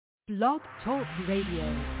Blog Talk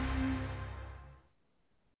Radio.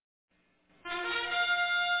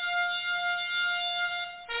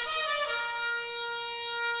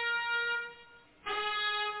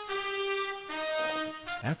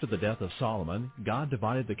 After the death of Solomon, God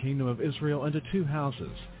divided the kingdom of Israel into two houses.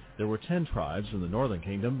 There were 10 tribes in the northern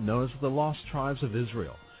kingdom known as the lost tribes of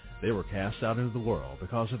Israel. They were cast out into the world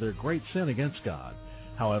because of their great sin against God.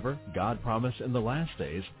 However, God promised in the last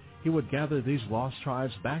days he would gather these lost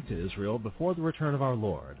tribes back to Israel before the return of our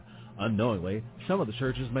Lord. Unknowingly, some of the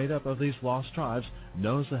churches made up of these lost tribes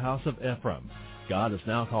known as the house of Ephraim. God is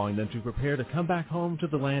now calling them to prepare to come back home to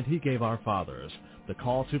the land he gave our fathers. The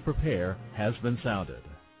call to prepare has been sounded.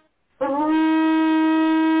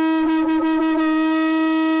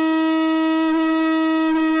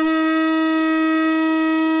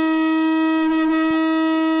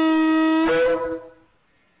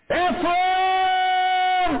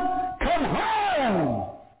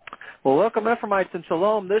 Well, welcome, Ephraimites, and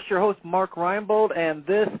shalom. This is your host, Mark Reinbold, and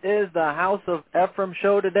this is the House of Ephraim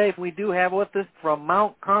show today. We do have with us from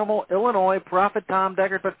Mount Carmel, Illinois, Prophet Tom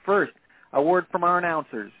Deckard. But first, a word from our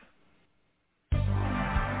announcers.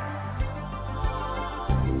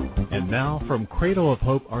 And now, from Cradle of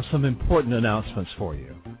Hope are some important announcements for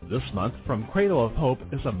you. This month, from Cradle of Hope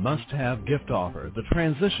is a must-have gift offer, the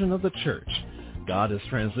transition of the church. God has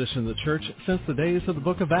transitioned the church since the days of the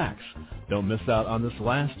book of Acts. Don't miss out on this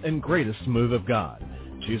last and greatest move of God.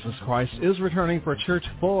 Jesus Christ is returning for a church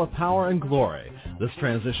full of power and glory. This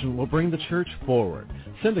transition will bring the church forward.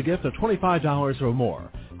 Send a gift of $25 or more.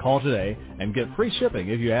 Call today and get free shipping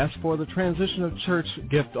if you ask for the Transition of Church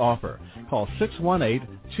gift offer. Call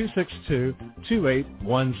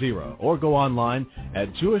 618-262-2810 or go online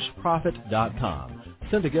at jewishprophet.com.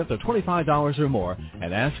 Send a gift of $25 or more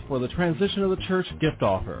and ask for the Transition of the Church gift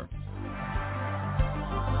offer.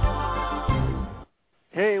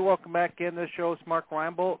 Hey, welcome back in. This show is Mark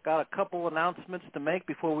Reinbold. Got a couple announcements to make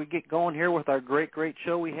before we get going here with our great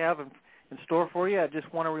show we have in store for you. I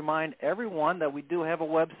just want to remind everyone that we do have a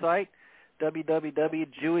website,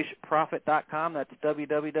 www.jewishprophet.com. That's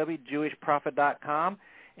www.jewishprophet.com.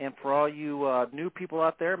 And for all you new people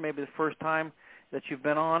out there, maybe the first time that you've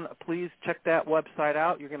been on, please check that website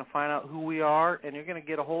out. You're going to find out who we are, and you're going to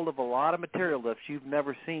get a hold of a lot of material that you've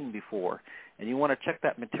never seen before. And you want to check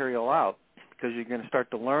that material out because you're going to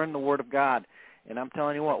start to learn the Word of God. And I'm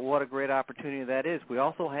telling you what a great opportunity that is. We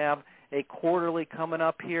also have a quarterly coming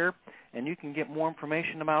up here, and you can get more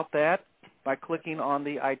information about that by clicking on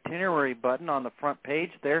the itinerary button on the front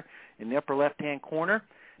page there in the upper left-hand corner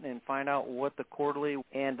and find out what the quarterly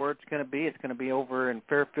and where it's going to be. It's going to be over in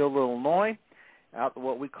Fairfield, Illinois, out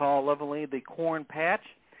what we call lovingly the Corn Patch,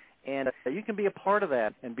 and you can be a part of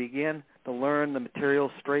that and begin to learn the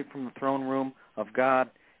material straight from the throne room of God.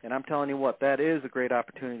 And I'm telling you what, that is a great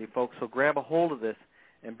opportunity, folks. So grab a hold of this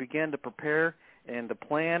and begin to prepare and to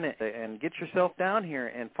plan and get yourself down here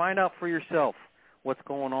and find out for yourself what's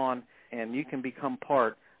going on, and you can become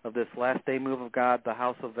part of this last day move of God, the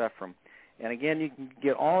House of Ephraim. And again, you can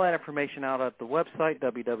get all that information out at the website,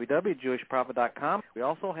 www.jewishprophet.com. We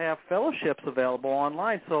also have fellowships available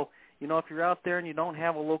online. So, you know, if you're out there and you don't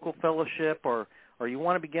have a local fellowship or you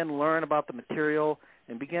want to begin to learn about the material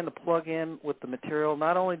and begin to plug in with the material,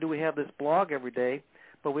 not only do we have this blog every day,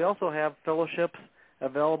 but we also have fellowships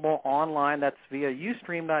available online. That's via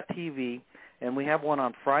ustream.tv, and we have one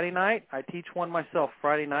on Friday night. I teach one myself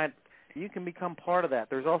Friday night. You can become part of that.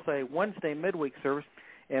 There's also a Wednesday midweek service,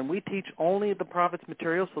 and we teach only the prophet's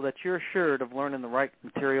material so that you're assured of learning the right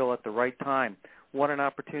material at the right time. What an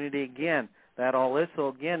opportunity, again, that all is. So,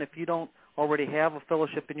 again, if you don't already have a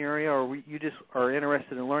fellowship in your area or you just are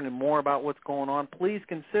interested in learning more about what's going on, please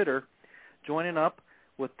consider joining up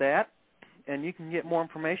with that. And you can get more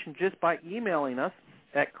information just by emailing us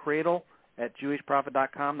at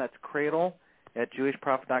cradle@jewishprophet.com. That's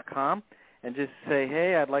cradle@jewishprophet.com. And just say,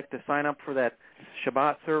 hey, I'd like to sign up for that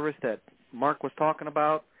Shabbat service that Mark was talking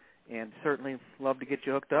about, and certainly love to get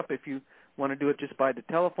you hooked up. If you want to do it just by the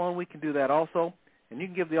telephone, we can do that also. And you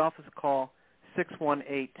can give the office a call,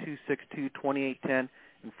 618-262-2810,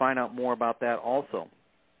 and find out more about that also.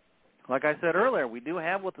 Like I said earlier, we do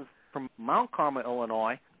have with us from Mount Carmel,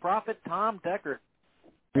 Illinois, Prophet Tom Deckard.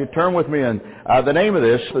 You turn with me, and the name of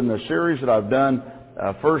this in the series that I've done,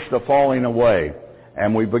 First the Falling Away.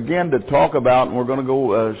 And we begin to talk about, and we're going to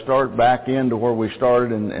go start back into where we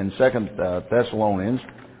started in 2 Thessalonians.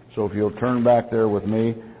 So if you'll turn back there with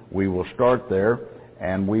me, we will start there,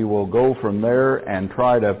 and we will go from there and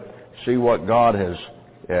try to see what God has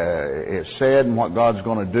said and what God's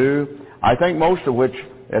going to do. I think most of which,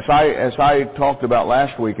 as I talked about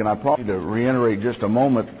last week, and I probably need to reiterate just a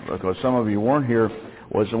moment because some of you weren't here,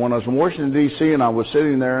 was when I was in Washington, D.C., and I was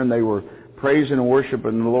sitting there, and they were praising and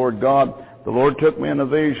worshiping the Lord God. The Lord took me in a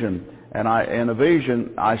vision, and in a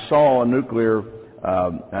vision, I saw a nuclear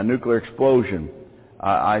explosion.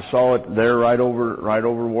 I saw it there right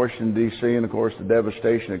over Washington, D.C., and, of course, the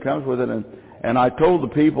devastation that comes with it. And I told the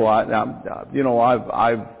people, I've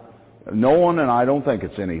known, and I don't think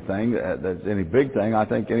it's anything, that's any big thing. I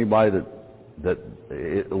think anybody that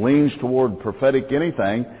it leans toward prophetic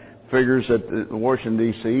anything figures that Washington,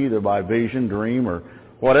 D.C., either by vision, dream, or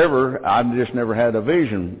whatever, I've just never had a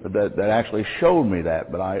vision that actually showed me that,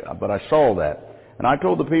 but I saw that. And I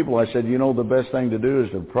told the people, I said, the best thing to do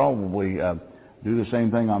is to probably do the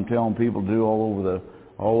same thing I'm telling people to do all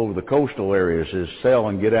over the coastal areas, is sell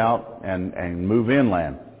and get out and move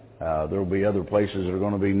inland. There will be other places that are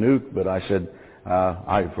going to be nuked, but I said,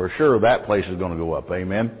 for sure that place is going to go up.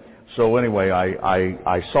 Amen. So anyway,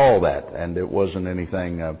 I saw that, and it wasn't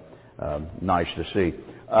anything nice to see.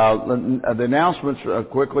 The announcements,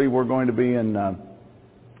 quickly, we're going to be in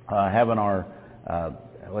having our,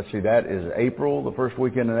 that is April, the first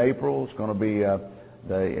weekend in April. It's going to be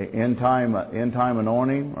the end time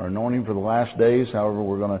anointing, or anointing for the last days. However,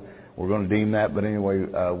 we're going to deem that. But anyway,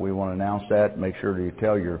 we want to announce that. Make sure to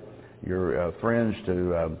tell your friends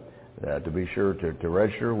to be sure to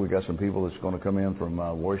register. We got some people that's going to come in from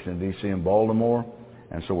Washington, D.C. and Baltimore,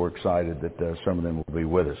 and so we're excited that some of them will be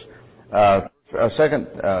with us. Wait a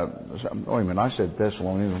minute, I said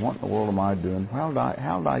Thessalonians. What in the world am I doing? How'd that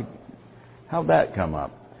come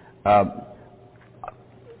up?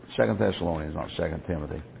 2 Thessalonians, not 2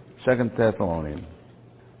 Timothy. 2 Thessalonians.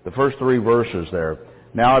 The first 3 verses there.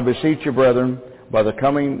 Now I beseech you, brethren, by the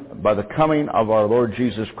coming of our Lord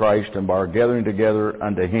Jesus Christ, and by our gathering together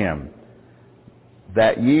unto him,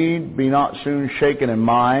 that ye be not soon shaken in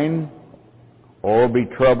mind, or be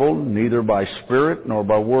troubled, neither by spirit, nor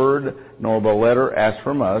by word, nor by letter, as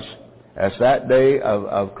from us, as that day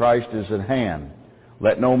of Christ is at hand.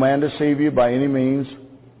 Let no man deceive you by any means,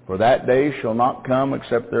 for that day shall not come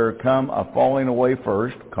except there come a falling away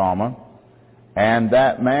first, and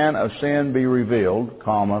that man of sin be revealed,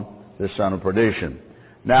 the son of perdition.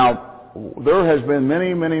 Now, there has been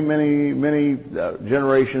many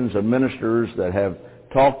generations of ministers that have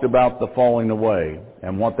talked about the falling away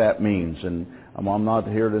and what that means, and I'm not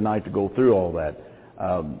here tonight to go through all that,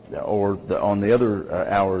 on the other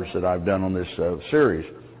hours that I've done on this series.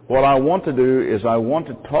 What I want to do is I want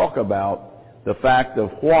to talk about the fact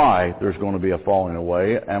of why there's going to be a falling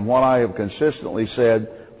away, and what I have consistently said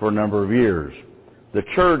for a number of years. The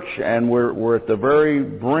church, and we're at the very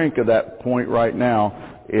brink of that point right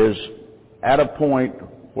now, is at a point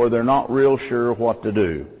where they're not real sure what to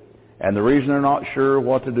do. And the reason they're not sure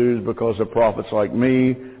what to do is because of prophets like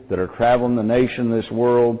me that are traveling the nation, this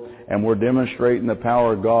world, and we're demonstrating the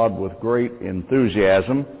power of God with great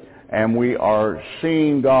enthusiasm. And we are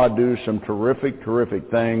seeing God do some terrific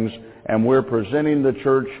things, and we're presenting the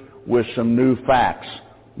church with some new facts.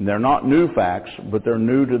 And they're not new facts, but they're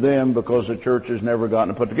new to them because the church has never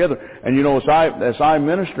gotten it put together. And as I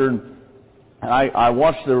ministered, I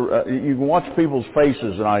watched you can watch people's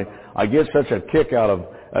faces, and I get such a kick out of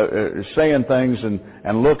saying things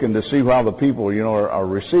and looking to see how the people, are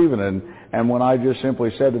receiving it. And when I just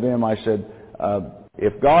simply said to them, I said,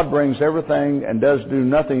 if God brings everything and does do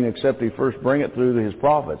nothing except he first bring it through his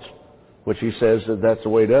prophets, which he says that's the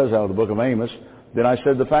way he does out of the book of Amos, then I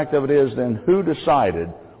said, the fact of it is, then who decided,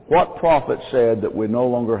 what prophet said that we no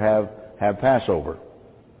longer have Passover?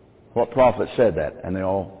 What prophet said that? And they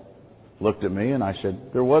all looked at me, and I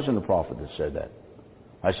said, there wasn't a prophet that said that.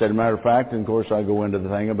 I said, as a matter of fact, and of course I go into the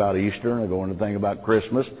thing about Easter, and I go into the thing about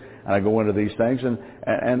Christmas, and I go into these things,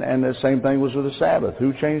 and the same thing was with the Sabbath.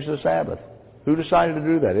 Who changed the Sabbath? Who decided to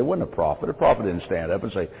do that? It wasn't a prophet. A prophet didn't stand up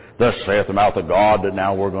and say, thus saith the mouth of God that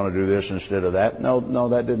now we're going to do this instead of that. No,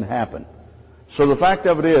 that didn't happen. So the fact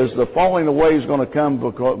of it is, the falling away is going to come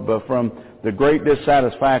from the great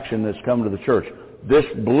dissatisfaction that's come to the church. This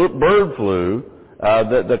bird flu,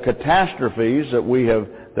 the catastrophes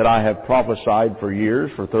that I have prophesied for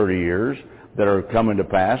years, for 30 years, that are coming to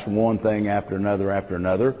pass, one thing after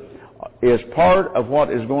another, is part of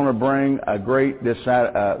what is going to bring a great,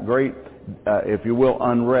 if you will,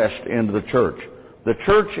 unrest into the church. The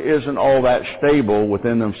church isn't all that stable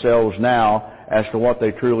within themselves now as to what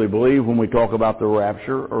they truly believe when we talk about the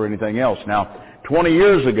rapture or anything else. Now, 20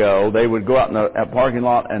 years ago, they would go out in a parking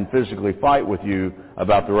lot and physically fight with you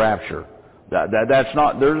about the rapture. That's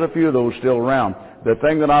not, there's a few of those still around. The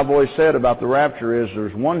thing that I've always said about the rapture is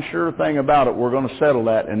there's one sure thing about it. We're going to settle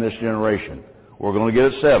that in this generation. We're going to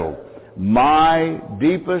get it settled. My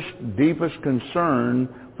deepest concern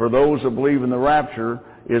for those that believe in the rapture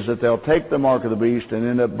is that they'll take the mark of the beast and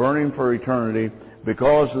end up burning for eternity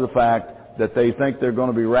because of the fact that they think they're going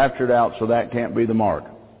to be raptured out, so that can't be the mark.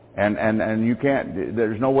 And you can't,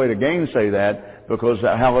 there's no way to gainsay that, because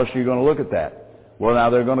how else are you going to look at that? Well, now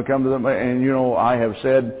they're going to come to them, and you know, I have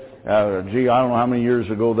said, I don't know how many years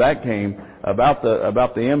ago that came, about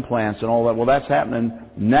the implants and all that. Well, that's happening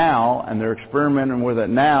now, and they're experimenting with it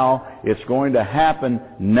now. It's going to happen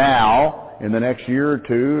now in the next year or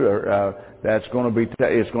two. It's going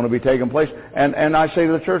to be taking place. And I say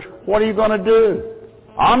to the church, what are you going to do?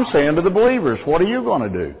 I'm saying to the believers, what are you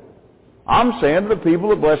going to do? I'm saying to the people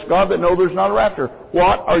that bless God that know there's not a rapture,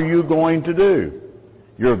 what are you going to do?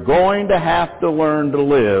 You're going to have to learn to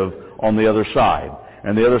live on the other side.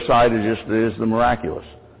 And the other side is the miraculous.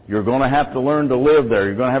 You're going to have to learn to live there.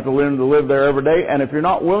 You're going to have to learn to live there every day. And if you're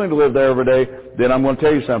not willing to live there every day, then I'm going to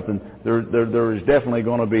tell you something. There's definitely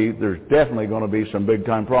going to be some big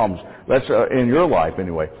time problems. That's in your life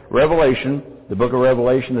anyway. Revelation, the book of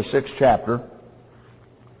Revelation, the 6th chapter.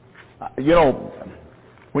 You know,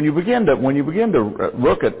 when you begin to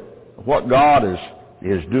look at what God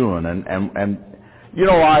is doing, and you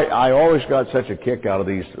know, I always got such a kick out of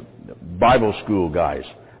these Bible school guys.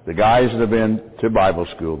 The guys that have been to Bible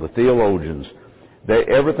school, the theologians,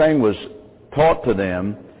 everything was taught to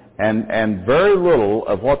them, and very little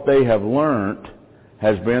of what they have learned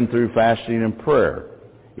has been through fasting and prayer.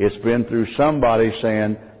 It's been through somebody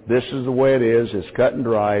saying, this is the way it is, it's cut and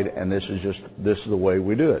dried, and this is the way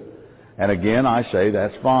we do it. And again, I say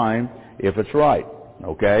that's fine if it's right,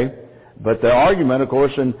 okay? But the argument, of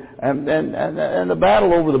course, and the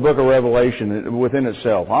battle over the book of Revelation within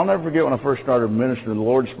itself. I'll never forget when I first started ministering, the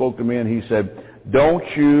Lord spoke to me and He said, don't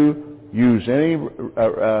you use any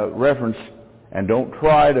reference and don't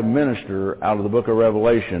try to minister out of the book of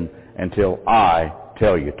Revelation until I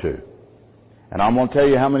tell you to. And I'm going to tell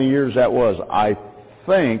you how many years that was. I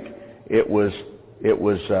think it was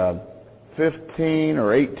 15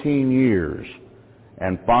 or 18 years.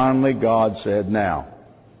 And finally God said, now,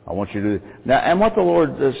 I want you to do now. And what the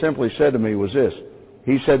Lord simply said to me was this.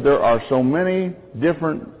 He said, there are so many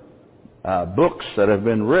different books that have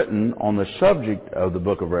been written on the subject of the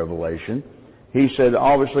book of Revelation. He said,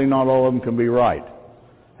 obviously not all of them can be right.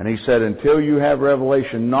 And he said, until you have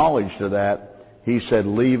revelation knowledge to that, he said,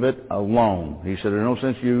 leave it alone. He said, there's no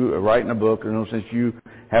sense you writing a book, there's no sense you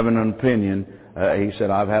having an opinion. He said,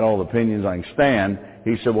 I've had all the opinions I can stand.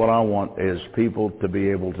 He said, what I want is people to be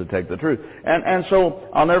able to take the truth. And so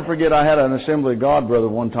I'll never forget, I had an Assembly of God brother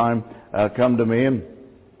one time come to me, and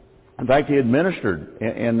in fact he had ministered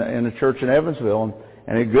in a church in Evansville,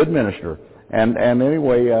 and a good minister. And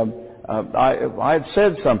anyway, I had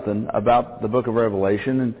said something about the book of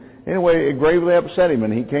Revelation, and anyway, it gravely upset him,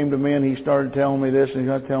 and he came to me and he started telling me this and he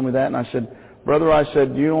started telling me that, and I said, brother, I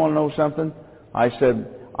said, do you want to know something? I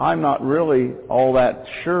said, I'm not really all that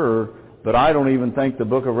sure, but I don't even think the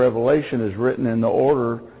book of Revelation is written in the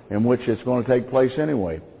order in which it's going to take place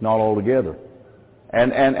anyway, not altogether.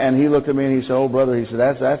 And he looked at me and he said, oh brother, he said,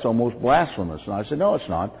 that's almost blasphemous. And I said, no, it's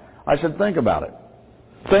not. I said, think about it.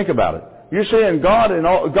 Think about it. You see, and God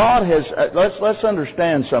has, let's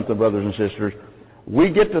understand something, brothers and sisters. We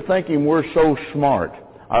get to thinking we're so smart.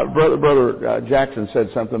 Brother Jackson said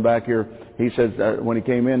something back here. He said when he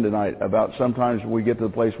came in tonight about sometimes we get to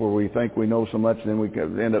the place where we think we know so much and then we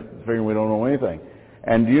end up figuring we don't know anything.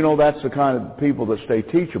 And you know that's the kind of people that stay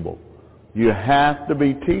teachable. You have to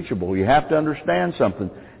be teachable. You have to understand something.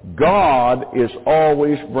 God is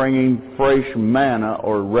always bringing fresh manna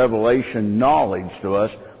or revelation knowledge to us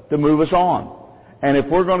to move us on. And if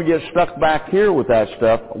we're going to get stuck back here with that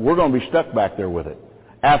stuff, we're going to be stuck back there with it.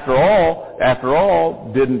 After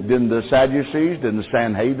all, didn't the Sadducees, didn't the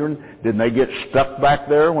Sanhedrin, didn't they get stuck back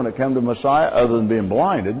there when it came to Messiah, other than being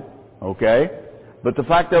blinded? Okay? But the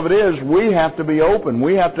fact of it is, we have to be open.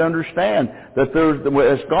 We have to understand that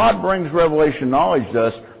as God brings revelation knowledge to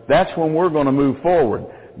us, that's when we're going to move forward.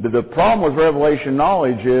 The problem with revelation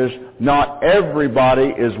knowledge is not everybody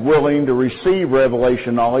is willing to receive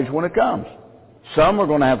revelation knowledge when it comes. Some are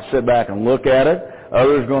going to have to sit back and look at it.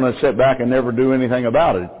 Others are going to sit back and never do anything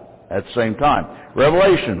about it at the same time.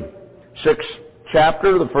 Revelation, 6th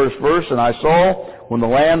chapter, the first verse, and I saw when the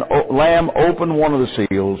Lamb opened one of the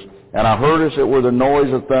seals, and I heard as it were the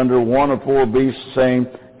noise of thunder, one of four beasts saying,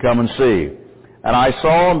 come and see. And I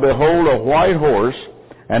saw, and behold, a white horse,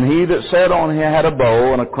 and he that sat on him had a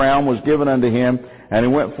bow, and a crown was given unto him, and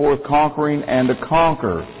he went forth conquering and to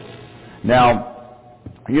conquer. Now,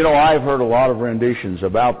 you know, I've heard a lot of renditions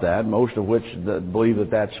about that, most of which believe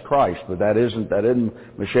that that's Christ, but that isn't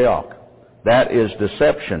Mashiach. That is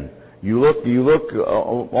deception. You look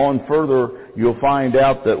on further, you'll find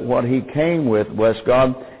out that what he came with, bless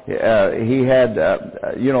God, he had,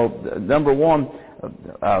 number one,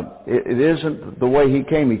 it isn't the way he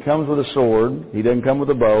came. He comes with a sword. He doesn't come with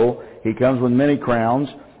a bow. He comes with many crowns.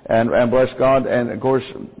 And bless God, and of course,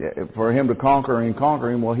 for him to conquer and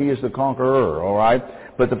conquer him, well, he is the conqueror, all right?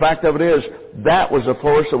 But the fact of it is, that was a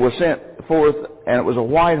horse that was sent forth, and it was a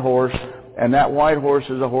white horse, and that white horse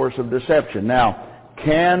is a horse of deception. Now,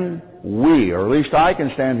 can we, or at least I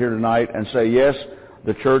can stand here tonight and say, yes,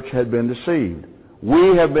 the church had been deceived.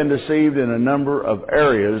 We have been deceived in a number of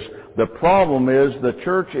areas. The problem is the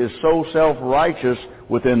church is so self-righteous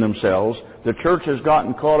within themselves. The church has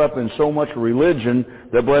gotten caught up in so much religion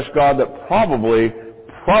that, bless God, that probably,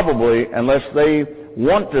 unless they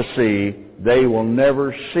want to see, they will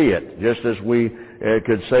never see it. Just as we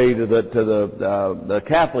could say to the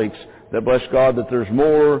Catholics that, bless God, that there's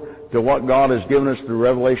more to what God has given us through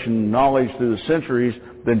revelation knowledge through the centuries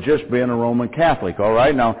than just being a Roman Catholic, all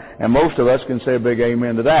right? Now, and most of us can say a big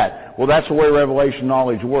amen to that. Well, that's the way revelation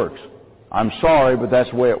knowledge works. I'm sorry, but that's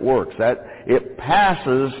the way it works. That it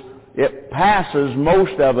passes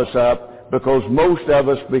most of us up because most of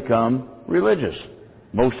us become religious.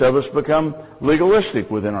 Most of us become legalistic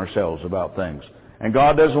within ourselves about things. And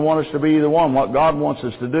God doesn't want us to be either one. What God wants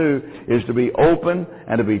us to do is to be open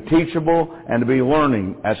and to be teachable and to be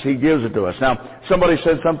learning as He gives it to us. Now, somebody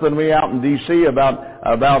said something to me out in D.C.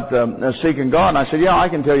 about seeking God, and I said, yeah, I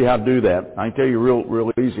can tell you how to do that. I can tell you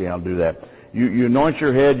real easy how to do that. You anoint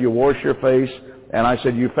your head, you wash your face, and I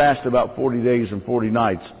said you fast about 40 days and 40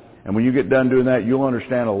 nights. And when you get done doing that, you'll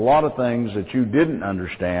understand a lot of things that you didn't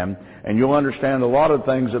understand, and you'll understand a lot of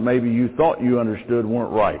things that maybe you thought you understood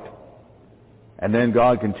weren't right. And then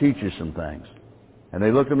God can teach you some things. And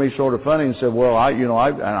they looked at me sort of funny and said, well,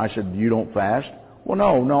 and I said, you don't fast?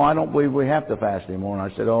 Well, no, I don't believe we have to fast anymore.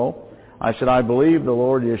 And I said, I believe the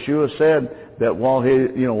Lord Yeshua said that while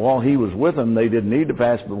he was with them, they didn't need to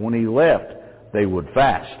fast, but when He left, they would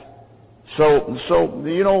fast. So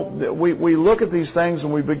we look at these things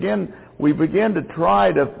and we begin to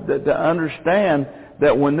try to understand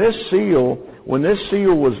that when this seal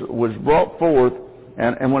was brought forth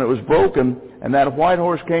and when it was broken and that white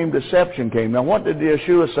horse came, deception came. Now, what did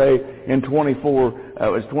Yeshua say in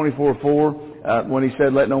 24:4 when He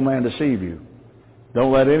said, "Let no man deceive you"?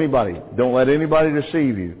 Don't let anybody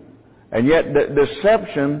deceive you. And yet,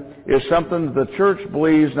 deception is something that the church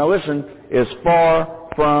believes. Now, listen, is far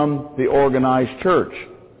from the organized church.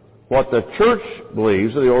 What the church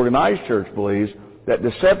believes, or the organized church believes, that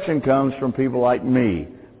deception comes from people like me,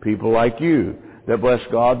 people like you, that bless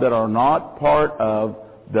God, that are not part of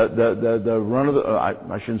the run of the,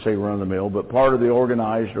 I shouldn't say run of the mill, but part of the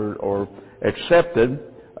organized or accepted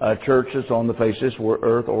churches on the face of this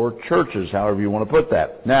earth, or churches, however you want to put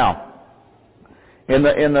that. Now, in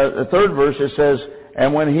the third verse it says,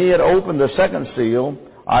 and when He had opened the second seal,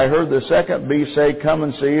 I heard the second beast say, come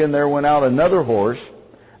and see, and there went out another horse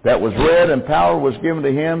that was red, and power was given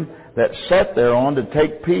to him that sat thereon to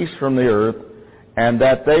take peace from the earth, and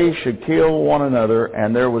that they should kill one another,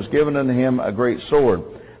 and there was given unto him a great sword.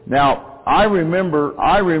 Now, I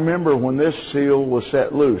remember when this seal was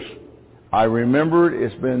set loose. I remember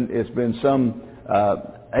it's been some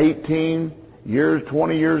 18 years,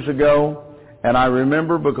 20 years ago, and I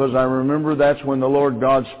remember because I remember that's when the Lord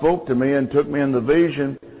God spoke to me and took me in the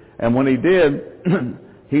vision, and when He did,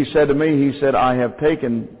 He said to me, He said, I have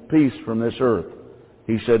taken peace from this earth.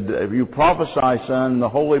 He said, if you prophesy, son, in the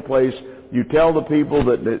holy place, you tell the people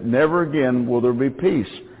that never again will there be peace,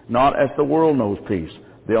 not as the world knows peace.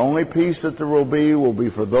 The only peace that there will be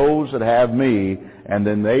for those that have me, and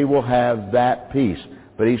then they will have that peace.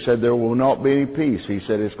 But He said there will not be any peace. He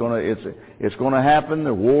said it's going to happen.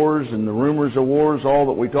 The wars and the rumors of wars, all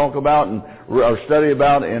that we talk about and or study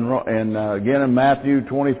about again in Matthew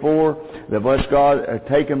 24, that bless God have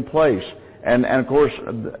taken place. And of course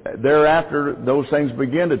thereafter those things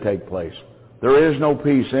begin to take place. There is no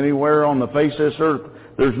peace anywhere on the face of this earth.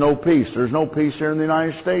 There's no peace. There's no peace here in the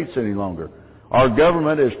United States any longer. Our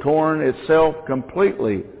government has torn itself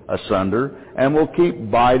completely asunder and will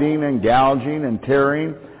keep biting and gouging and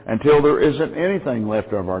tearing until there isn't anything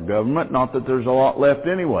left of our government. Not that there's a lot left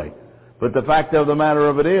anyway. But the fact of the matter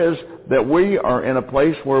of it is that we are in a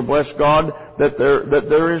place where, bless God, that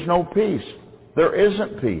there is no peace. There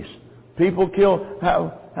isn't peace. People kill.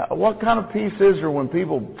 What kind of peace is there when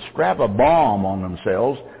people strap a bomb on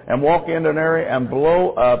themselves and walk into an area and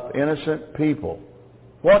blow up innocent people?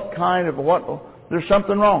 There's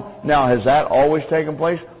something wrong. Now, has that always taken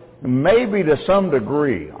place? Maybe to some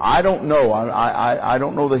degree. I don't know. I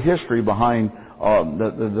don't know the history behind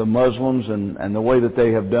the Muslims and the way that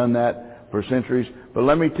they have done that for centuries. But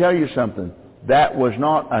let me tell you something. That was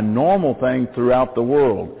not a normal thing throughout the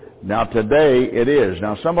world. Now today it is.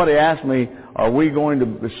 Now somebody asked me, are we going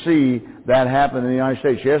to see that happen in the United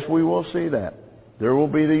States? Yes, we will see that. There will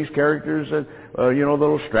be these characters that,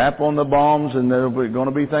 that'll strap on the bombs, and there will be going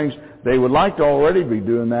to be things. They would like to already be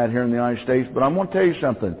doing that here in the United States, but I'm going to tell you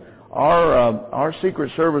something. Our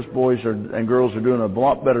Secret Service boys and girls are doing a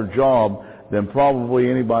lot better job than probably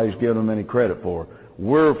anybody's giving them any credit for.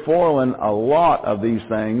 We're foiling a lot of these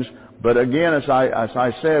things, but again, as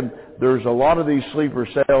I said, there's a lot of these sleeper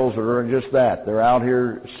cells that are just that. They're out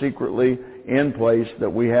here secretly in place that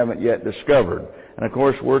we haven't yet discovered. And of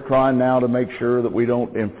course, we're trying now to make sure that we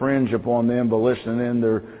don't infringe upon them by listening in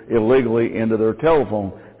illegally into their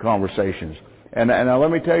telephone conversations. And now let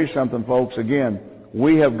me tell you something, folks. Again,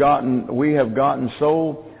 we have gotten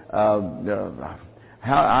so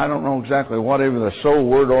I don't know exactly what even the soul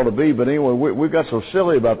word ought to be, but anyway, we've got so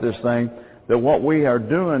silly about this thing that what we are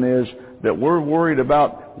doing is that we're worried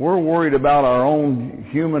about our own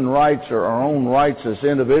human rights or our own rights as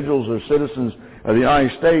individuals or citizens of the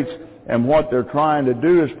United States, and what they're trying to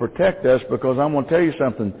do is protect us, because I'm going to tell you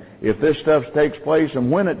something. If this stuff takes place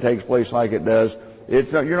and when it takes place like it does, you're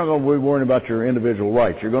not going to be worrying about your individual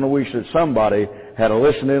rights. You're going to wish that somebody had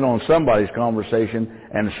listened in on somebody's conversation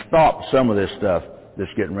and stopped some of this stuff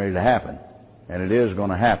that's getting ready to happen. And it is going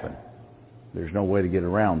to happen. There's no way to get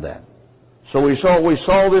around that. So we saw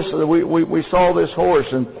this horse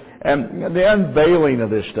and the unveiling of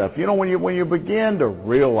this stuff. You know, when you begin to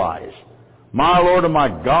realize, my Lord and my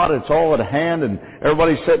God, it's all at hand, and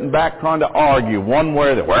everybody's sitting back trying to argue one way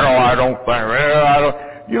or the other. Well, I don't think. Well, I don't.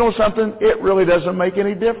 You know something? It really doesn't make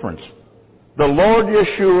any difference. The Lord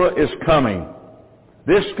Yeshua is coming.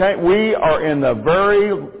 We are in the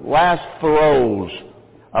very last throes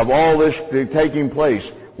of all this taking place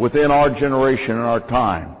within our generation and our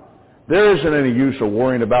time. There isn't any use of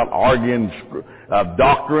worrying about arguing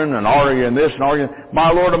doctrine and arguing this and arguing.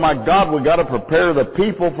 My Lord and my God, we've got to prepare the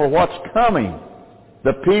people for what's coming.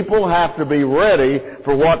 The people have to be ready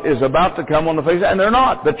for what is about to come on the face, and they're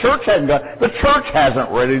not. The church hasn't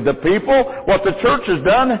readied the people. What the church has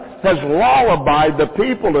done has lullabied the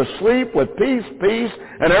people to sleep with peace,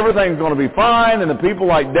 and everything's going to be fine, and the people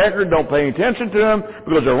like Deckard don't pay attention to them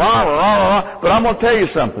because they're rah. But I'm going to tell you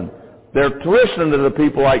something. They're listening to the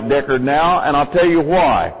people like Deckard now, and I'll tell you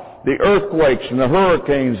why. The earthquakes and the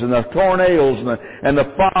hurricanes and the tornadoes and the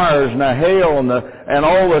fires and the hail and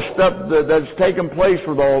all the stuff that's taken place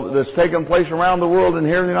around the world and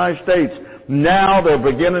here in the United States. Now they're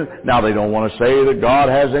beginning. Now they don't want to say that God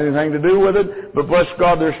has anything to do with it, but bless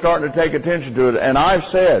God, they're starting to take attention to it. And I've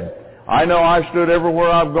I know I've stood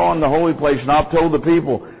everywhere I've gone, the holy place, and I've told the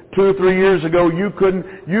people, 2 or 3 years ago,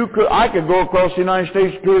 I could go across the United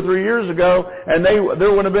States 2 or 3 years ago, and there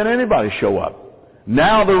wouldn't have been anybody show up.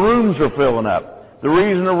 Now the rooms are filling up. The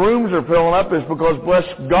reason the rooms are filling up is because, bless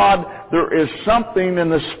God, there is something in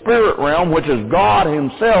the spirit realm, which is God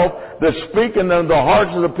Himself, that's speaking to the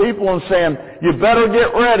hearts of the people and saying, you better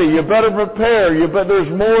get ready, you better prepare, there's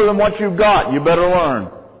more than what you've got, you better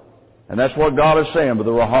learn. And that's what God is saying by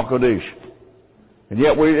the Ruach HaKodesh. And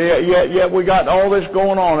yet we got all this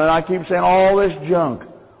going on, and I keep saying all this junk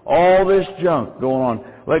going on.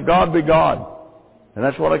 Let God be God. And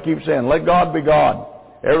that's what I keep saying. Let God be God.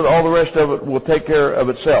 All the rest of it will take care of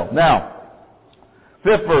itself. Now,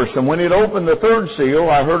 5th verse. And when He had opened the 3rd seal,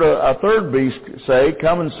 I heard a 3rd beast say,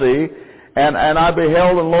 come and see. And I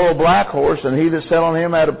beheld, and lo, a black horse, and he that sat on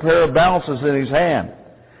him had a pair of balances in his hand.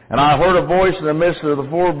 And I heard a voice in the midst of the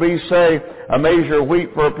 4 beasts say, a measure of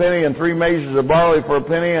wheat for a penny, and 3 measures of barley for a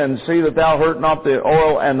penny, and see that thou hurt not the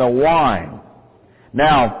oil and the wine.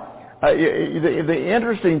 Now, the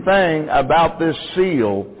interesting thing about this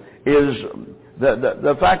seal is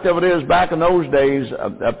the fact of it is, back in those days,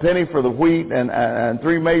 a penny for the wheat and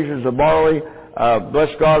 3 measures of barley, bless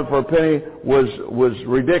God, for a penny was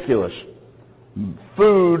ridiculous.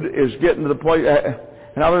 Food is getting to the place.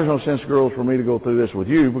 Now, there's no sense, girls, for me to go through this with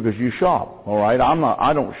you because you shop. All right,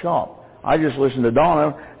 I don't shop. I just listen to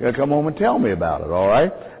Donna come home and tell me about it. All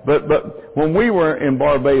right, but when we were in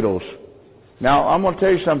Barbados. Now, I'm going to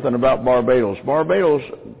tell you something about Barbados. Barbados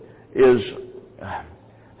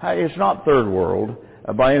it's not third world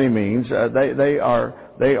by any means. They're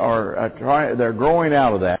growing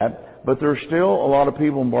out of that, but there's still a lot of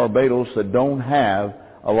people in Barbados that don't have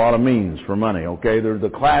a lot of means for money. Okay,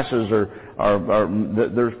 the classes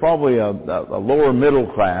there's probably a lower middle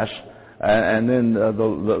class, and then the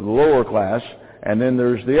lower class, and then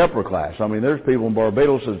there's the upper class. I mean, there's people in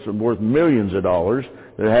Barbados that's worth millions of dollars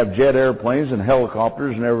that have jet airplanes and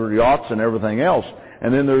helicopters and yachts and everything else.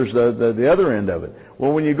 And then there's the other end of it.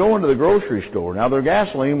 Well, when you go into the grocery store, now their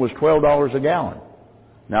gasoline was $12 a gallon.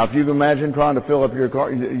 Now, if you can imagine trying to fill up your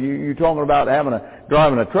car, you're talking about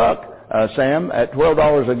driving a truck, Sam, at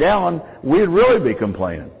 $12 a gallon, we'd really be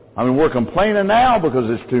complaining. I mean, we're complaining now because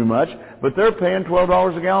it's too much, but they're paying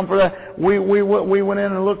 $12 a gallon for that. We went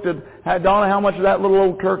in and looked at, Donna, how much of that little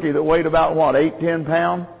old turkey that weighed about, 8-10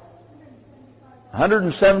 pounds?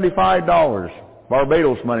 $175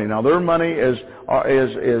 Barbados money. Now, their money is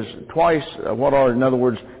twice what ours. In other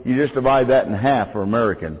words, you just divide that in half for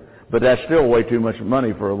American. But that's still way too much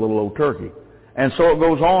money for a little old turkey. And so it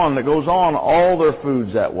goes on, all their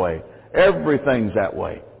food's that way. Everything's that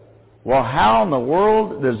way. Well, how in the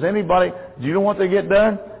world does anybody, do you know what they get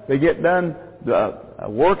done? They get done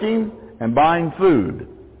working and buying food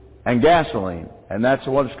and gasoline. And that's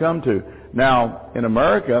what it's come to. Now, in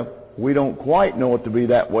America, we don't quite know it to be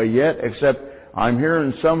that way yet, except I'm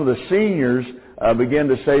hearing some of the seniors begin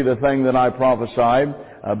to say the thing that I prophesied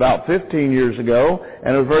about 15 years ago,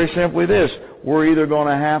 and it was very simply this: we're either going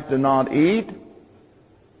to have to not eat,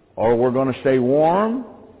 or we're going to stay warm,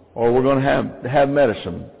 or we're going to have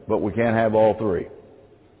medicine, but we can't have all three.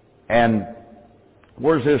 And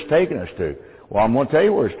where's this taking us to? Well, I'm going to tell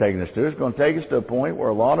you where it's taking us to. It's going to take us to a point where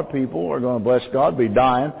a lot of people are going to, bless God, be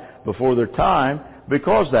dying before their time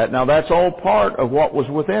because of that. Now, that's all part of what was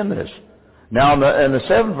within this. Now, and the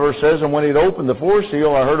 7th verse says, and when he'd opened the 4th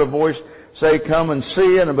seal, I heard a voice say, come and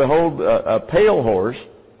see, and behold, a pale horse,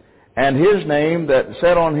 and his name that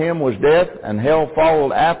sat on him was Death, and hell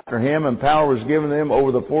followed after him, and power was given them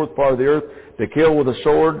over the 4th part of the earth to kill with a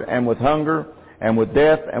sword, and with hunger, and with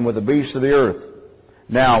death, and with the beasts of the earth.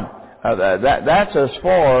 Now, that's as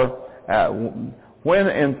far, when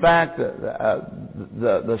in fact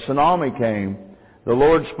the tsunami came, the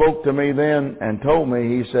Lord spoke to me then and told me,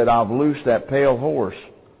 He said, I've loosed that pale horse.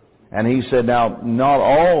 And He said, now, not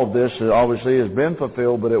all of this obviously has been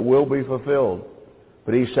fulfilled, but it will be fulfilled.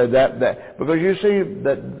 But He said that because you see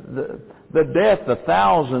that the death, the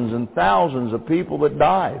thousands and thousands of people that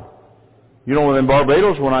died. You know, in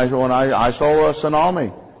Barbados, when I saw a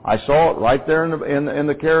tsunami, I saw it right there in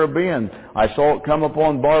the Caribbean. I saw it come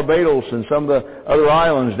upon Barbados and some of the other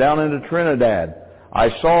islands down into Trinidad. I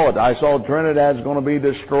saw it. I saw Trinidad's going to be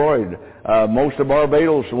destroyed. Most of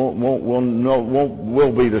Barbados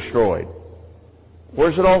will be destroyed.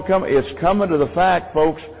 Where's it all coming? It's coming to the fact,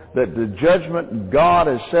 folks, that the judgment God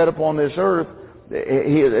has set upon this earth,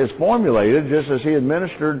 He is formulated just as He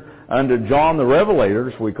administered unto John the Revelator,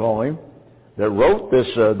 as we call him, that wrote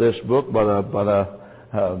this book by the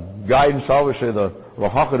guidance, obviously, of the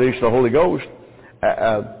Ruach HaKodesh, the Holy Ghost,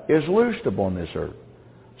 is loosed upon this earth.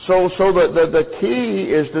 So the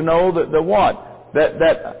key is to know that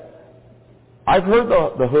I've heard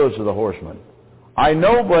the hooves of the horsemen. I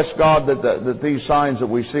know, bless God, that these signs that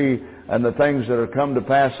we see and the things that are come to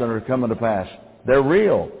pass and are coming to pass, they're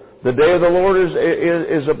real. The day of the Lord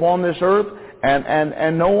is upon this earth,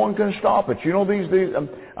 and no one can stop it. You know,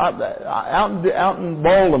 out in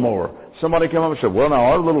Baltimore, somebody came up and said, well, now,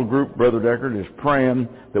 our little group, Brother Deckard, is praying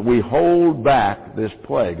that we hold back this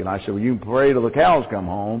plague. And I said, well, you can pray till the cows come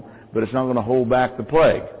home, but it's not going to hold back the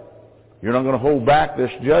plague. You're not going to hold back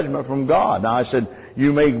this judgment from God. Now, I said,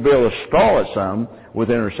 you may be able to stall it some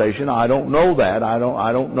with intercession. I don't know that. I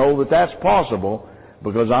don't know that that's possible,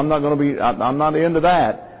 because I'm not into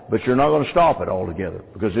that, but you're not going to stop it altogether,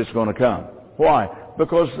 because it's going to come. Why?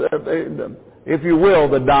 Because, if you will,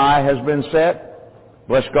 the die has been set.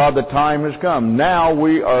 Bless God, the time has come. Now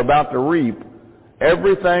we are about to reap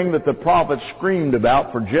everything that the prophets screamed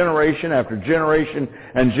about for generation after generation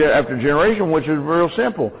and after generation, which is real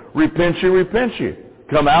simple. Repent ye.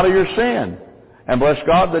 Come out of your sin. And bless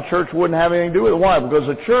God, the church wouldn't have anything to do with it. Why? Because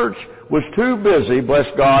the church was too busy, bless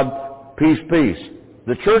God, peace.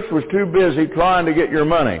 The church was too busy trying to get your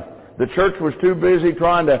money. The church was too busy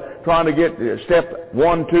trying to get step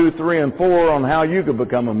 1, 2, 3, and 4 on how you could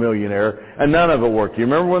become a millionaire, and none of it worked. You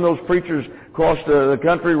remember when those preachers across the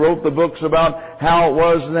country wrote the books about how it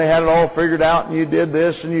was, and they had it all figured out, and you did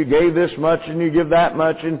this, and you gave this much, and you give that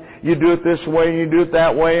much, and you do it this way, and you do it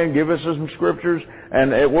that way, and give us some scriptures,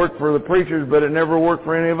 and it worked for the preachers, but it never worked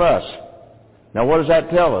for any of us. Now, what does that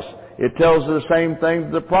tell us? It tells us the same thing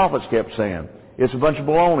that the prophets kept saying. It's a bunch of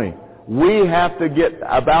baloney. We have to get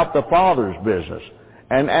about the Father's business.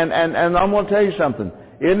 And I'm going to tell you something.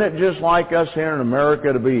 Isn't it just like us here in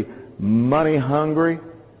America to be money hungry?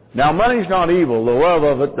 Now, money's not evil. The love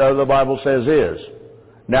of it, the Bible says, is.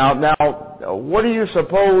 Now, what do you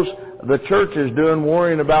suppose the church is doing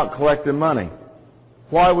worrying about collecting money?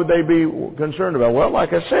 Why would they be concerned about it? Well,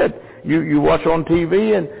 like I said, you watch on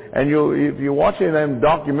TV and if you watch any of them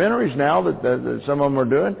documentaries now that some of them are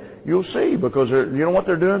doing, you'll see, because you know what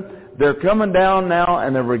they're doing? They're coming down now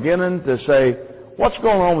and they're beginning to say, what's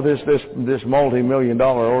going on with this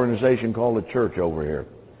multi-million-dollar organization called the church over here?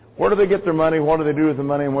 Where do they get their money? What do they do with the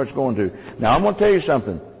money, and where it's going to? Now, I'm going to tell you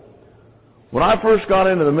something. When I first got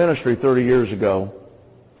into the ministry 30 years ago,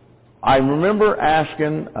 I remember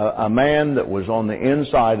asking a man that was on the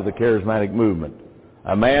inside of the charismatic movement,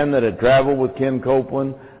 a man that had traveled with Ken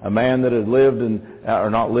Copeland, a man that had lived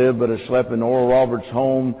but had slept in Oral Roberts'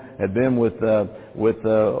 home, had been with the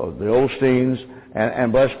Osteens,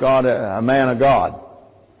 and bless God, a man of God.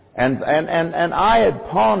 And I had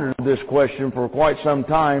pondered this question for quite some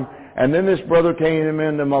time, and then this brother came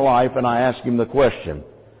into my life, and I asked him the question.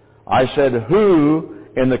 I said, who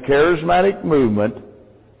in the charismatic movement,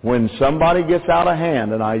 when somebody gets out of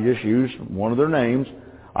hand, and I just used one of their names,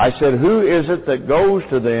 I said, who is it that goes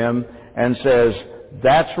to them and says,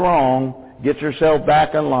 that's wrong, get yourself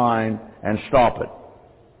back in line and stop it?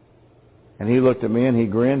 And he looked at me and he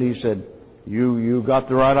grinned. He said, you got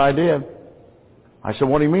the right idea. I said,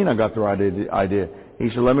 what do you mean I got the right idea? He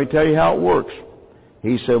said, let me tell you how it works.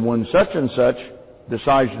 He said, when such and such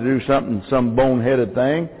decides to do something, some boneheaded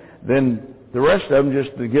thing, then the rest of them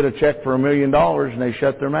just get a check for $1 million and they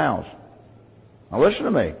shut their mouths. Now listen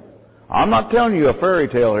to me. I'm not telling you a fairy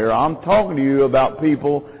tale here. I'm talking to you about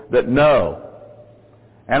people that know.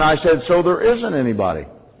 And I said, so there isn't anybody?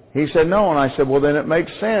 He said, no. And I said, well, then it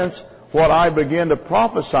makes sense. What I began to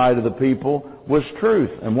prophesy to the people was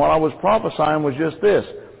truth. And what I was prophesying was just this.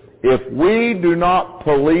 If we do not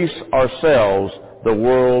police ourselves, the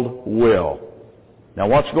world will. Now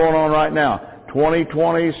what's going on right now?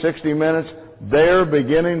 2020, 60 Minutes, they're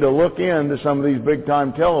beginning to look into some of these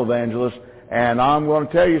big-time televangelists, and I'm going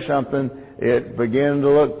to tell you something, it began to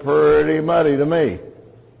look pretty muddy to me.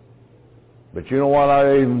 But you know what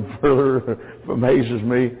even further amazes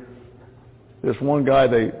me? This one guy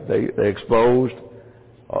they exposed,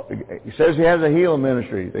 he says he has a healing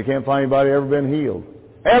ministry. They can't find anybody ever been healed.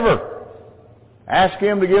 Ever! Ask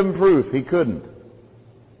him to give him proof. He couldn't.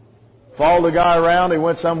 Followed the guy around. He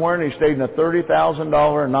went somewhere and he stayed in a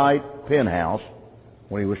 $30,000 a night penthouse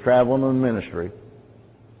when he was traveling in the ministry.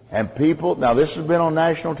 And people, now this has been on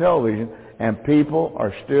national television, and people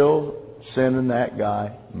are still sending that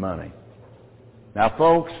guy money. Now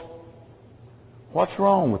folks, what's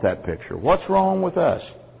wrong with that picture? What's wrong with us?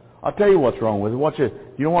 I'll tell you what's wrong with it.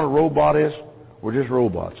 You know what a robot is? We're just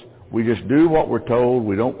robots. We just do what we're told.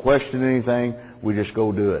 We don't question anything. We just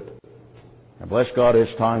go do it. And bless God,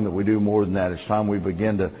 it's time that we do more than that. It's time we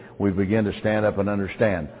begin to stand up and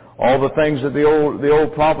understand. All the things that the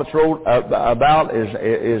old prophets wrote about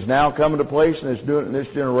is now coming to place, and it's doing it in this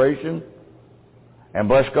generation. And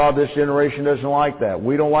bless God, this generation doesn't like that.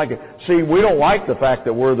 We don't like it. See, we don't like the fact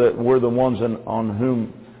that we're the ones on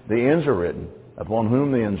whom the ends are written, upon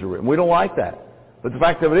whom the ends are written. We don't like that. But the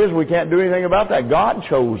fact of it is, we can't do anything about that. God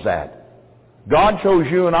chose that. God chose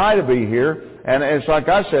you and I to be here. And it's like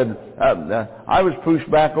I said, I was pushed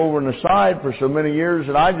back over on the side for so many years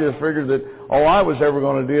that I just figured that all I was ever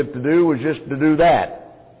going to do was just to do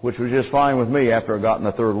that, which was just fine with me after I got in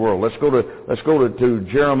the third world. Let's go to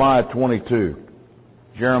Jeremiah 22.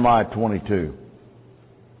 Jeremiah 22.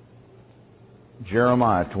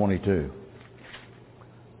 Jeremiah 22.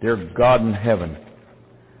 Dear God in heaven,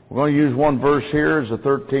 we're going to use one verse here as the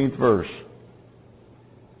 13th verse.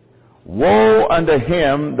 Woe unto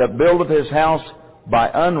him that buildeth his house by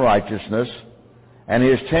unrighteousness, and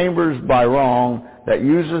his chambers by wrong, that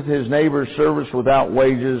useth his neighbor's service without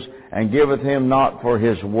wages, and giveth him not for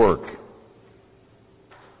his work.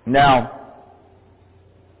 Now,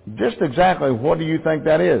 just exactly what do you think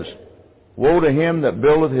that is? Woe to him that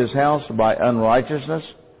buildeth his house by unrighteousness,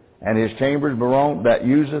 and his chambers by wrong, that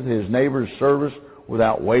useth his neighbor's service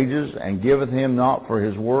without wages, and giveth him not for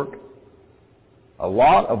his work. A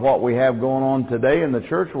lot of what we have going on today in the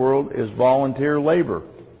church world is volunteer labor.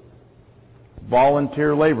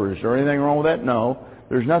 Volunteer labor. Is there anything wrong with that? No.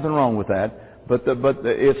 There's nothing wrong with that. But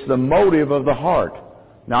it's the motive of the heart.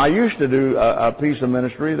 Now, I used to do a piece of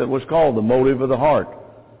ministry that was called the motive of the heart.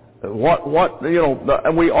 And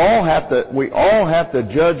we all have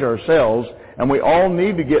to judge ourselves, and we all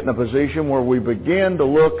need to get in a position where we begin to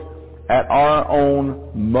look at our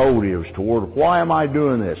own motives toward, why am I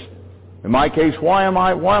doing this? In my case, why am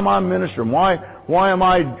I ministering? Why am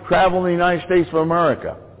I traveling the United States of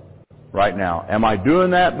America right now? Am I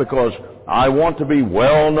doing that because I want to be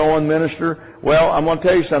well-known minister? Well, I'm going to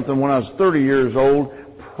tell you something. When I was 30 years old,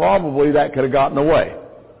 probably that could have gotten away.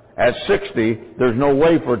 At 60, there's no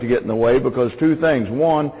way for it to get in the way because two things.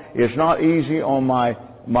 One, it's not easy on my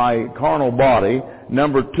carnal body.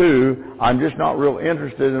 Number two, I'm just not real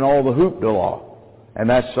interested in all the hoopla. And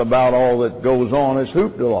that's about all that goes on is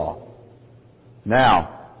hoopla.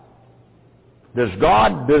 Now, does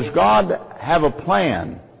God have a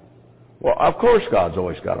plan? Well, of course God's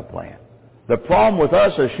always got a plan. The problem with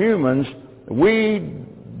us as humans, we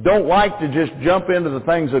don't like to just jump into the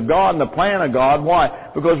things of God and the plan of God. Why?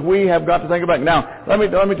 Because we have got to think about it. Now, let me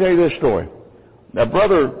tell you this story. A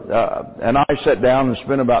brother and I sat down and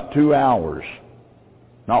spent about 2 hours.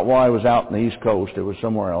 Not while I was out in the East Coast. It was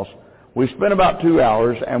somewhere else. We spent about 2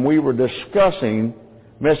 hours and we were discussing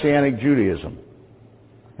Messianic Judaism.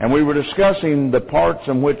 And we were discussing the parts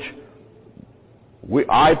in which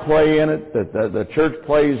I play in it, that the church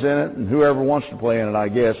plays in it, and whoever wants to play in it, I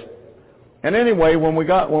guess. And anyway, when we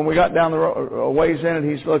got down the ways in it,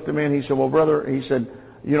 he looked at me and he said, "Well, brother," he said,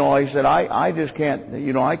 I just can't,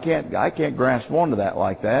 I can't grasp onto that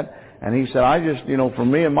like that. And he said, I just, for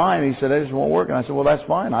me and mine, he said, it just won't work. And I said, well, that's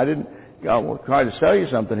fine. I tried to tell you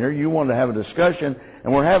something here. You wanted to have a discussion,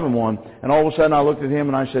 and we're having one. And all of a sudden, I looked at him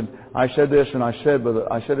and I said this this by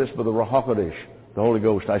the Ruach HaKodesh, the Holy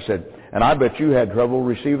Ghost. I said, and I bet you had trouble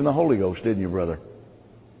receiving the Holy Ghost, didn't you, brother?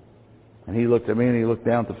 And he looked at me and he looked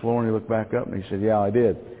down at the floor and he looked back up and he said, yeah, I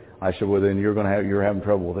did. I said, well, then you're having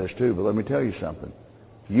trouble with this too. But let me tell you something.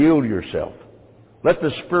 Yield yourself. Let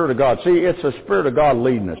the Spirit of God. See, it's the Spirit of God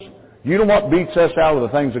leading us. You know what beats us out of the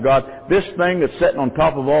things of God? This thing that's sitting on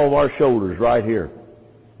top of all of our shoulders right here.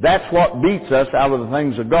 That's what beats us out of the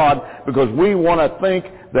things of God because we want to think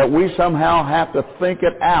that we somehow have to think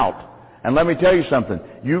it out. And let me tell you something.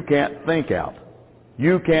 You can't think out.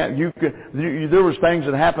 There was things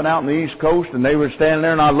that happened out in the East Coast and they were standing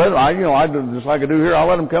there and I just like I do here, I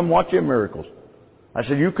let them come watch them miracles. I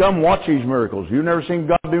said, you come watch these miracles. You've never seen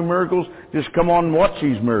God do miracles? Just come on and watch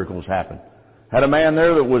these miracles happen. Had a man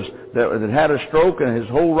there that had a stroke and his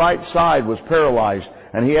whole right side was paralyzed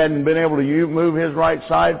and he hadn't been able to move his right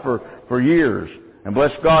side for years. And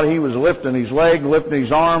bless God, he was lifting his leg, lifting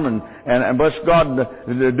his arm, and bless God,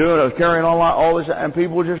 carrying all this, and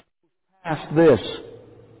people just past this.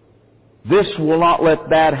 This will not let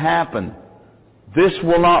that happen. This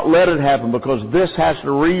will not let it happen because this has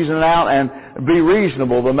to reason it out and be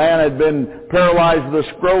reasonable. The man had been paralyzed with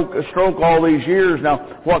a stroke all these years.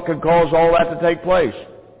 Now, what could cause all that to take place?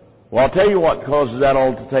 Well, I'll tell you what causes that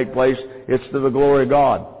all to take place. It's to the glory of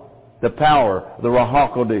God. The power, the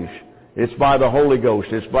Ruach HaKodesh. It's by the Holy Ghost.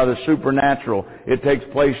 It's by the supernatural. It takes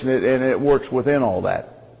place and it works within all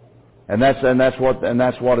that. And that's what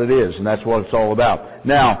it is, and that's what it's all about.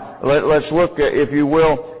 Now, let's look, if you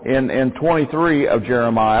will, in 23 of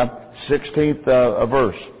Jeremiah, 16th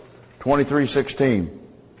verse, 23:16.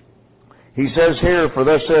 He says here, for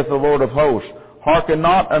thus saith the Lord of hosts, hearken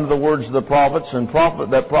not unto the words of the prophets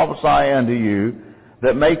that prophesy unto you,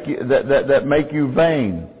 that make you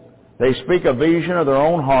vain. They speak a vision of their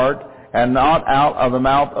own heart, and not out of the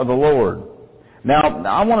mouth of the Lord. Now,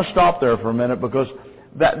 I want to stop there for a minute because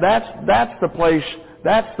that's the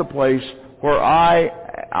place where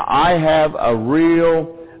I have a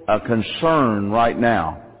real concern right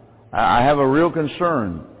now. I have a real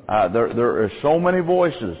concern. There are so many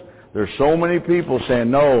voices. There's so many people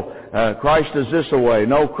saying, no, Christ is this way.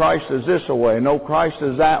 No, Christ is this way. No, Christ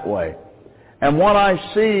is that way. And what I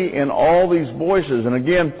see in all these voices, and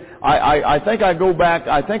again, I think I go back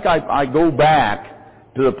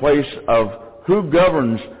to the place of who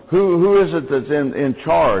governs, who is it that's in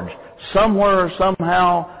charge. Somewhere,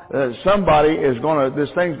 somehow, somebody this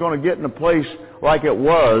thing's going to get in a place like it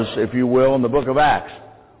was, if you will, in the book of Acts,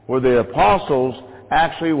 where the apostles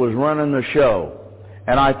actually was running the show.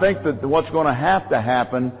 And I think that what's going to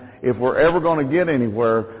happen, if we're ever going to get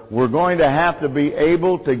anywhere, we're going to have to be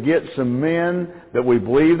able to get some men that we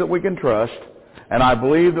believe that we can trust. And I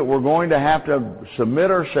believe that we're going to have to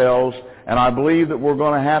submit ourselves, and I believe that we're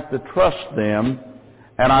going to have to trust them.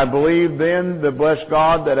 And I believe then, that bless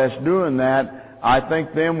God, that as doing that, I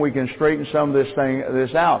think then we can straighten some of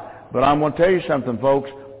this out. But I'm going to tell you something, folks.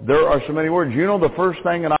 There are so many words. You know the first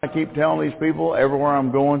thing that I keep telling these people everywhere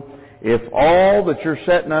I'm going? If all that you're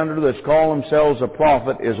sitting under that's calling themselves a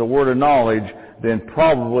prophet is a word of knowledge, then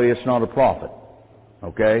probably it's not a prophet.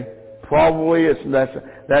 Okay? Probably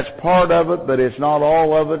that's part of it, but it's not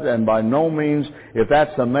all of it, and by no means, if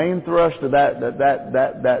that's the main thrust of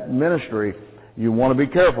that ministry, you want to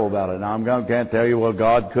be careful about it. Now, can't tell you, well,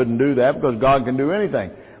 God couldn't do that, because God can do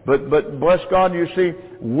anything. But bless God, you see,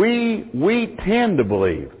 we tend to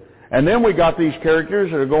believe. And then we got these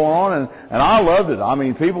characters that are going on, and I loved it. I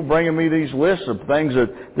mean, people bringing me these lists of things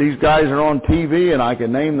that these guys are on TV, and I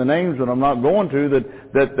can name the names, but I'm not going to,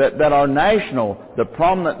 that are national, the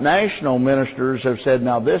prominent national ministers have said,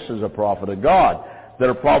 now this is a prophet of God, that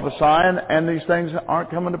are prophesying, and these things aren't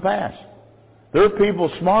coming to pass. There are people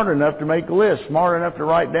smart enough to make lists, smart enough to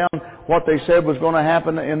write down what they said was going to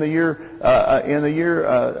happen in the year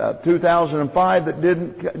 2005 that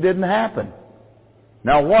didn't happen.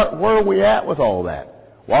 Now, where are we at with all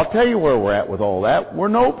that? Well, I'll tell you where we're at with all that. We're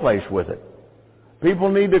no place with it. People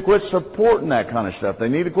need to quit supporting that kind of stuff. They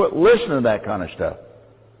need to quit listening to that kind of stuff.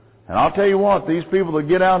 And I'll tell you what, these people that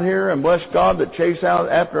get out here and bless God, that chase out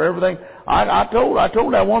after everything, I told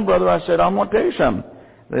that one brother, I said, I'm going to tell you something.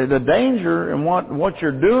 The danger in what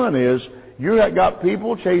you're doing is you have got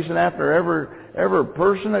people chasing after every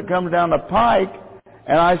person that comes down the pike,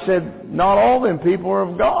 and I said, not all them people are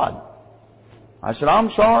of God. I said, I'm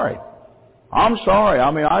sorry.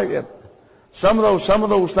 I mean, some of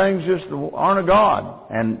those things just aren't of God,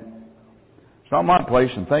 and it's not my place,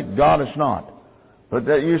 and thank God it's not. But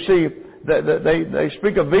you see, they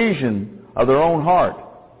speak a vision of their own heart,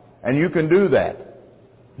 and you can do that.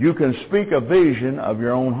 You can speak a vision of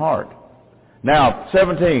your own heart. Now,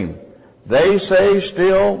 17. They say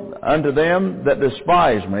still unto them that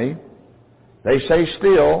despise me. They say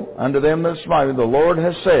still unto them that despise me. The Lord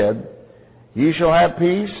has said, ye shall have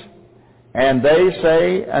peace. And they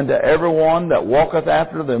say unto every one that walketh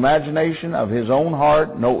after the imagination of his own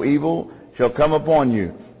heart, no evil shall come upon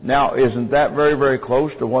you. Now, isn't that very, very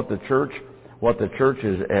close to what the church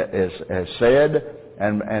has said?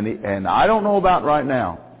 And I don't know about right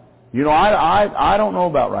now. You know, I don't know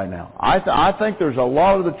about right now. I think there's a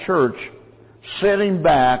lot of the church sitting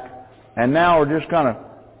back and now are just kind of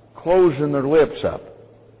closing their lips up.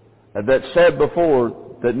 That said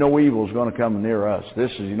before that no evil is going to come near us.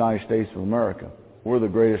 This is the United States of America. We're the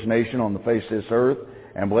greatest nation on the face of this earth,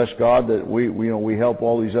 and bless God that we help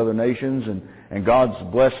all these other nations, and God's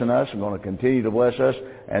blessing us and going to continue to bless us,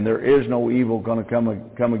 and there is no evil going to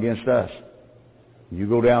come against us. You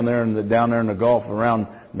go down there in the Gulf around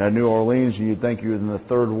New Orleans, and you'd think you were in the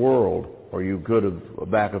third world, or you could have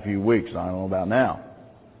back a few weeks. I don't know about now.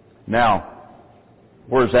 Now,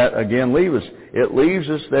 where does that again leave us? It leaves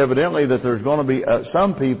us evidently that there's going to be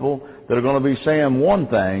some people that are going to be saying one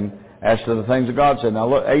thing as to the things that God said. Now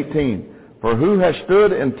look, 18. For who has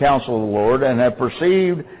stood in counsel of the Lord and have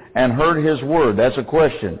perceived and heard his word? That's a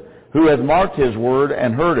question. Who hath marked his word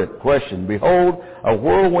and heard it? Question. Behold, a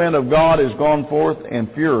whirlwind of God is gone forth in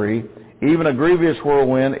fury, even a grievous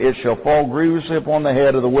whirlwind. It shall fall grievously upon the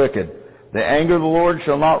head of the wicked. The anger of the Lord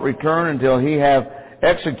shall not return until he have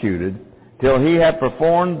executed, till he have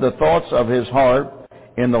performed the thoughts of his heart.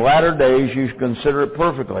 In the latter days you shall consider it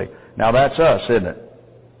perfectly. Now that's us, isn't it?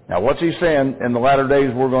 Now what's he saying? In the latter days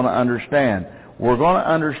we're going to understand. We're going to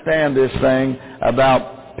understand this thing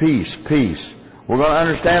about peace. We're going to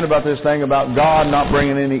understand about this thing about God not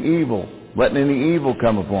bringing any evil, letting any evil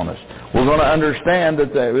come upon us. We're going to understand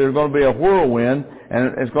that there's going to be a whirlwind,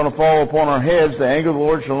 and it's going to fall upon our heads. The anger of the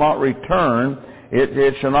Lord shall not return.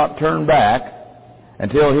 It shall not turn back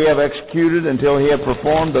until he have executed, until he have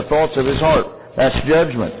performed the thoughts of his heart. That's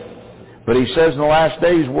judgment. But he says in the last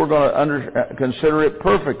days we're going to consider it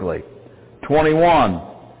perfectly. 21.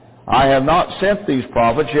 I have not sent these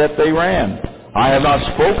prophets, yet they ran. I have not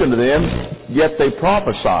spoken to them, yet they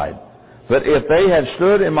prophesied. But if they had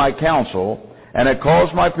stood in my counsel, and had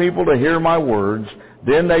caused my people to hear my words,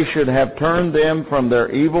 then they should have turned them from their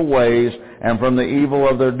evil ways and from the evil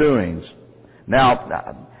of their doings.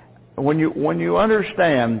 Now, when you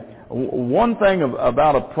understand one thing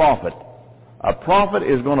about a prophet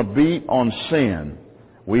is going to beat on sin.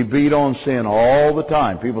 We beat on sin all the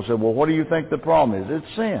time. People say, well, what do you think the problem is?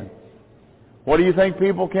 It's sin. What do you think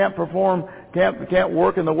people can't perform, can't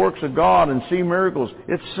work in the works of God and see miracles?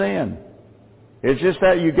 It's sin. It's just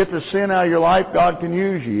that you get the sin out of your life, God can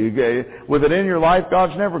use you. With it in your life,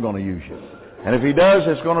 God's never going to use you. And if he does,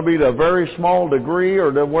 it's going to be to a very small degree,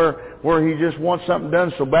 or to where he just wants something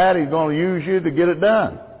done so bad he's going to use you to get it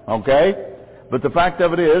done. Okay? But the fact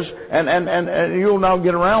of it is, and you'll now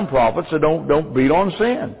get around prophets that don't beat on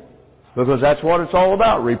sin. Because that's what it's all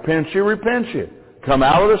about. Repent you. Come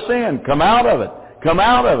out of the sin. Come out of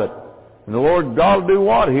it. And the Lord God will do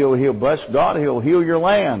what? He'll bless God. He'll heal your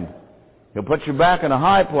land. He'll put you back in a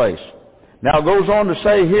high place. Now it goes on to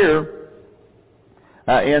say here,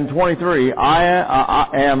 in 23,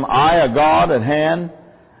 am I a God at hand,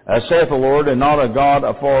 saith the Lord, and not a God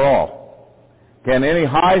afar off? Can any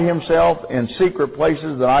hide himself in secret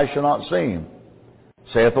places that I shall not see him?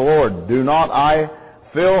 Saith the Lord, do not I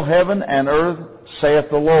fill heaven and earth saith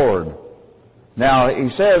the Lord. Now, he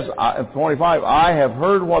says, 25, I have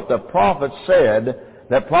heard what the prophets said,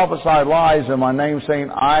 that prophesied lies in my name, saying,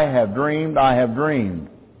 I have dreamed, I have dreamed.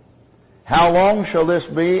 How long shall this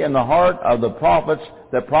be in the heart of the prophets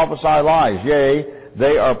that prophesy lies? Yea,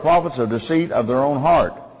 they are prophets of deceit of their own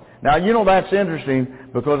heart. Now, you know, that's interesting,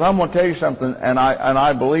 because I'm going to tell you something, and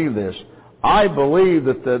I believe this. I believe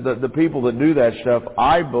that the people that do that stuff,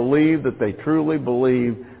 I believe that they truly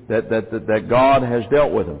believe that God has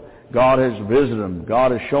dealt with them. God has visited them.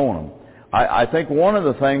 God has shown them. I think one of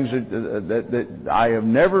the things that I have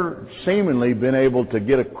never seemingly been able to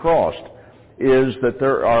get across is that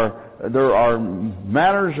there are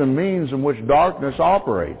manners and means in which darkness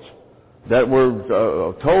operates. That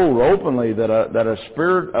we're told openly that a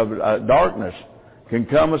spirit of darkness can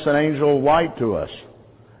come as an angel of light to us.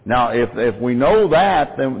 Now, if we know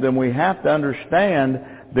that, then we have to understand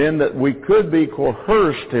then that we could be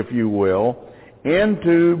coerced, if you will,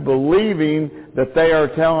 into believing that they are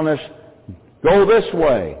telling us, go this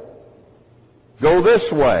way, go this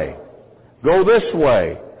way, go this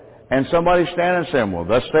way. And somebody standing saying, well,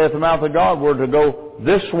 thus saith the mouth of God, we're to go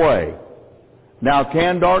this way. Now,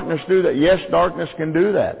 can darkness do that? Yes, darkness can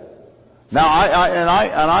do that. Now,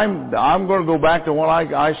 I'm going to go back to what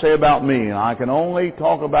I say about me, and I can only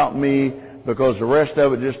talk about me because the rest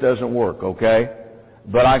of it just doesn't work, okay?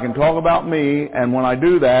 But I can talk about me, and when I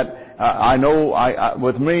do that, I know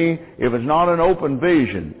with me, if it's not an open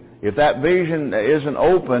vision, if that vision isn't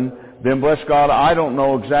open, then bless God, I don't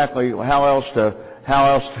know exactly how else to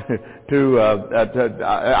I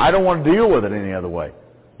don't want to deal with it any other way.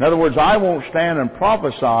 In other words, I won't stand and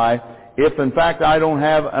prophesy if in fact I don't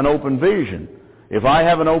have an open vision. If I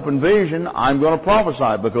have an open vision, I'm going to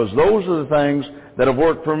prophesy, because those are the things that have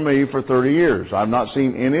worked for me for 30 years. I've not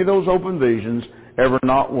seen any of those open visions ever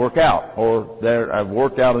not work out, or I've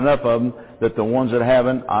worked out enough of them that the ones that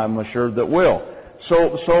haven't, I'm assured that will.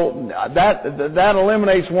 So that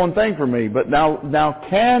eliminates one thing for me. But now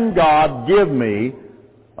can God give me,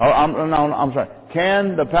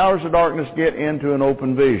 can the powers of darkness get into an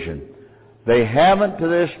open vision? They haven't to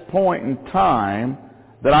this point in time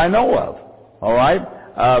that I know of. All right?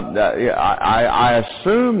 I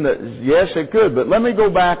assume that, yes, it could. But let me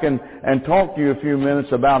go back and talk to you a few minutes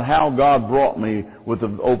about how God brought me with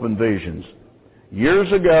the open visions.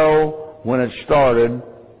 Years ago, when it started,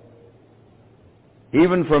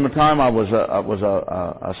 even from the time I was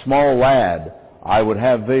a small lad, I would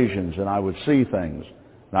have visions and I would see things.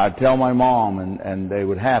 And I'd tell my mom, and they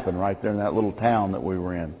would happen right there in that little town that we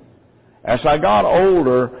were in. As I got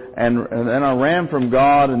older, and then I ran from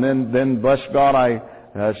God, and then bless God, I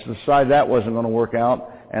decided that wasn't going to work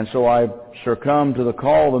out, and so I succumbed to the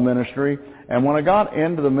call of the ministry. And when I got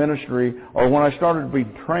into the ministry, or when I started to be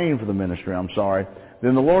trained for the ministry,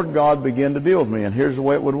 then the Lord God began to deal with me, and here's the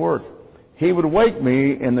way it would work. He would wake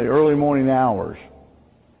me in the early morning hours.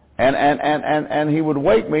 And he would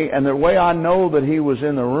wake me, and the way I know that he was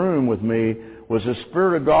in the room with me was the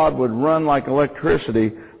Spirit of God would run like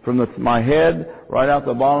electricity from my head right out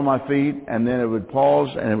the bottom of my feet, and then it would pause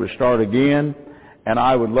and it would start again, and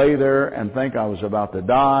I would lay there and think I was about to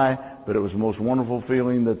die, but it was the most wonderful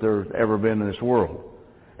feeling that there's ever been in this world.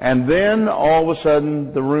 And then all of a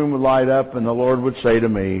sudden the room would light up, and the Lord would say to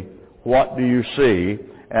me, what do you see?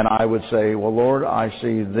 And I would say, well, Lord, I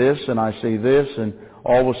see this and I see this, and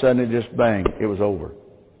all of a sudden it just bang, it was over.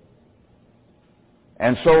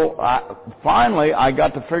 And so finally I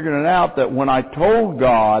got to figuring it out that when I told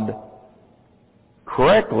God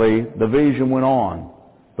correctly, the vision went on.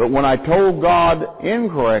 But when I told God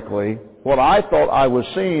incorrectly, what I thought I was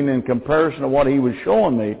seeing in comparison to what He was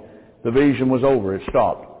showing me, the vision was over. It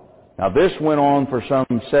stopped. Now this went on for some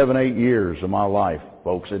 7-8 years of my life,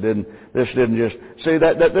 folks. This didn't just, see,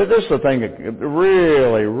 this is the thing that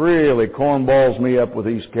really, really cornballs me up with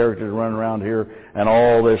these characters running around here and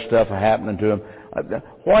all this stuff happening to them.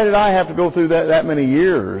 Why did I have to go through that many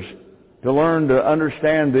years to learn to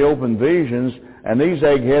understand the open visions, and these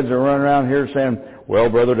eggheads are running around here saying, well,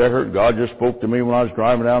 Brother Deckard, God just spoke to me when I was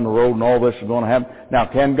driving down the road and all this is going to happen. Now,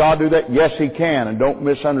 can God do that? Yes, He can, and don't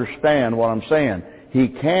misunderstand what I'm saying. He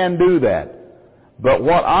can do that. But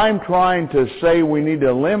what I'm trying to say we need to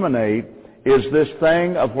eliminate is this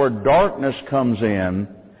thing of where darkness comes in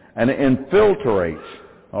and infiltrates,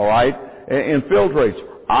 all right? Infiltrates.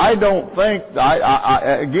 I don't think,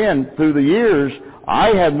 again, through the years,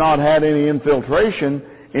 I have not had any infiltration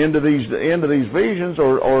into these visions,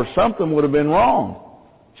 or something would have been wrong.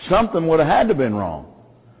 Something would have had to have been wrong.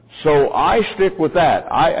 So I stick with that.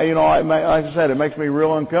 Like I said, it makes me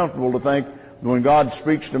real uncomfortable to think when God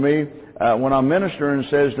speaks to me when I'm ministering and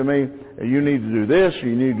says to me, you need to do this,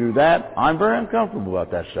 you need to do that, I'm very uncomfortable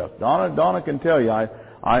about that stuff. Donna can tell you,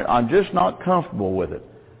 I'm just not comfortable with it.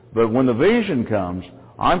 But when the vision comes,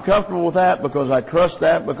 I'm comfortable with that because I trust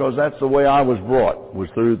that because that's the way I was brought, was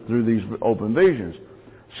through these open visions.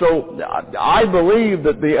 So I believe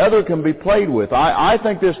that the other can be played with. I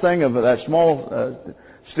think this thing of that small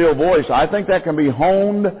still voice, I think that can be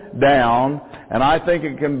honed down, and I think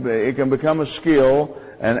it can become a skill,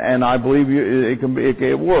 and I believe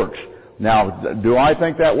it works. Now, do I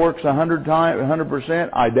think that works 100%?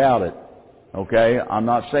 I doubt it. Okay, I'm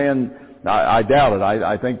not saying I doubt it.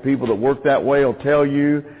 I think people that work that way will tell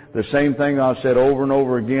you the same thing I've said over and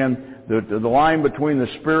over again. The line between the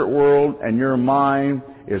spirit world and your mind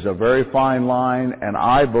is a very fine line, and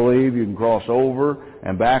I believe you can cross over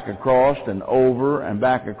and back across and over and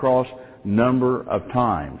back across number of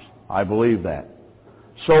times. I believe that.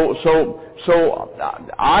 So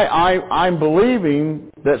I'm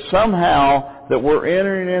believing that somehow that we're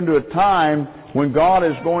entering into a time when God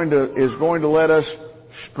is going to let us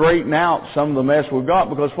straighten out some of the mess we've got,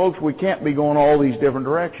 because folks, we can't be going all these different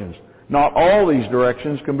directions. Not all these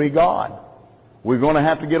directions can be God. We're going to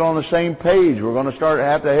have to get on the same page. We're going to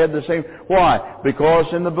have to head the same. Why? Because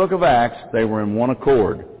in the book of Acts, they were in one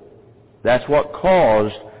accord. That's what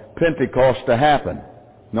caused Pentecost to happen.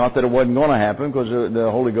 Not that it wasn't going to happen, because the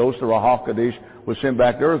Holy Ghost, the Ruach HaKodesh, was sent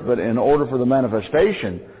back to earth. But in order for the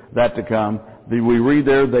manifestation that to come, we read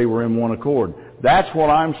there they were in one accord. That's what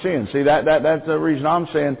I'm seeing. See, that's the reason I'm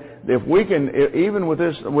saying, if we can, even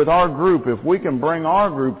with our group, if we can bring our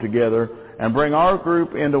group together and bring our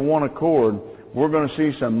group into one accord, we're going to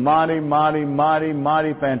see some mighty, mighty, mighty,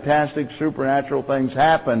 mighty fantastic supernatural things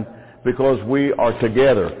happen because we are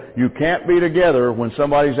together. You can't be together when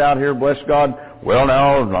somebody's out here, bless God, well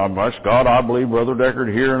now, bless God, I believe Brother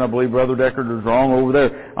Deckard here and I believe Brother Deckard is wrong over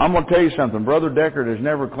there. I'm going to tell you something. Brother Deckard has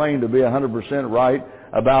never claimed to be 100% right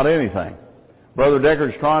about anything. Brother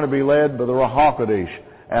Deckard's trying to be led by the Ruach HaKodesh.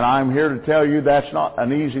 And I'm here to tell you that's not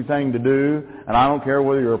an easy thing to do. And I don't care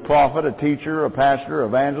whether you're a prophet, a teacher, a pastor,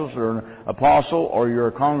 evangelist, or an apostle, or you're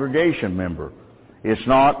a congregation member. It's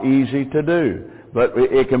not easy to do. But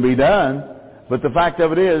it can be done. But the fact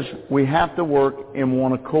of it is, we have to work in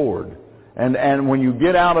one accord. And when you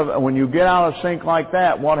get out of sync like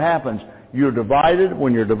that, what happens? You're divided.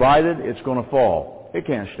 When you're divided, it's going to fall. It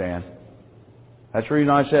can't stand. That's the reason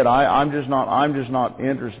I said I'm just not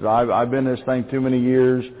interested. I've been in this thing too many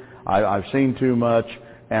years. I've seen too much,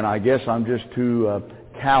 and I guess I'm just too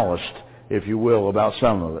calloused, if you will, about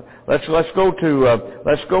some of it. Let's go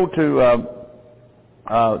to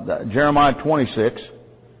Jeremiah 26,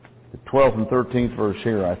 the 12th and 13th verse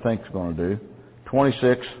here. I think is going to do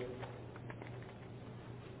 26.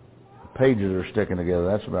 The pages are sticking together.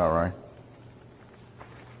 That's about right.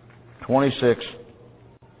 26,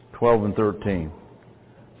 12 and 13.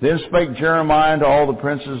 Then spake Jeremiah unto all the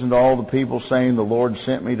princes and to all the people, saying, the Lord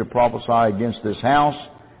sent me to prophesy against this house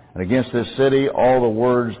and against this city all the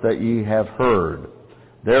words that ye have heard.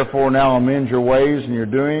 Therefore now amend your ways and your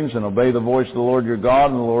doings, and obey the voice of the Lord your God,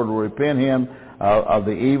 and the Lord will repent him of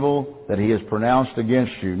the evil that he has pronounced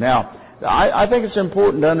against you. Now, I think it's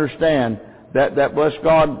important to understand that bless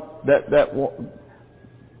God, that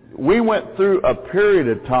we went through a period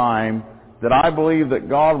of time that I believe that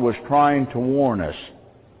God was trying to warn us.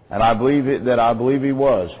 And I believe he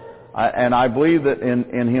was. And I believe that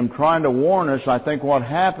in him trying to warn us, I think what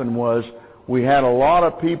happened was we had a lot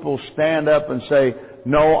of people stand up and say,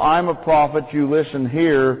 no, I'm a prophet, you listen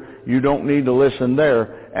here, you don't need to listen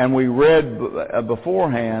there. And we read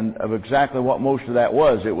beforehand of exactly what most of that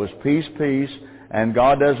was. It was peace, peace, and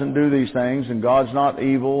God doesn't do these things, and God's not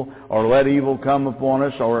evil, or let evil come upon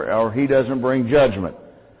us, or he doesn't bring judgment.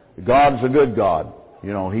 God's a good God.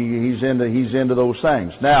 You know, he's into those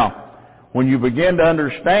things. Now, when you begin to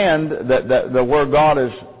understand that where God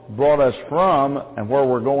has brought us from and where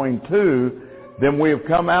we're going to, then we have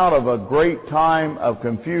come out of a great time of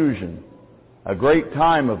confusion. A great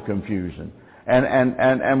time of confusion.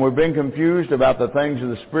 And we've been confused about the things of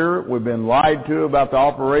the Spirit. We've been lied to about the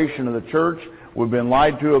operation of the church. We've been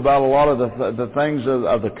lied to about a lot of the things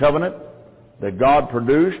of the covenant that God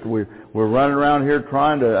produced. We're running around here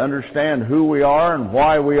trying to understand who we are and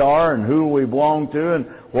why we are and who we belong to and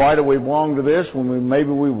why do we belong to this when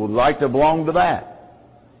maybe we would like to belong to that.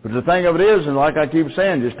 But the thing of it is, and like I keep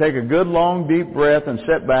saying, just take a good long deep breath and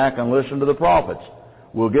sit back and listen to the prophets.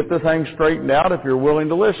 We'll get the thing straightened out if you're willing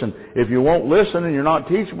to listen. If you won't listen and you're not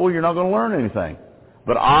teachable, you're not going to learn anything.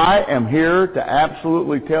 But I am here to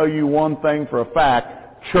absolutely tell you one thing for a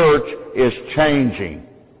fact. Church is changing.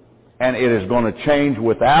 And it is going to change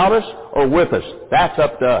without us or with us. That's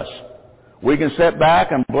up to us. We can sit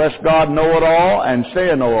back and bless God, know it all, and say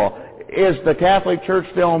a know-it-all. Is the Catholic Church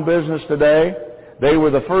still in business today? They were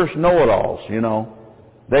the first know-it-alls, you know.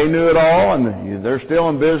 They knew it all, and they're still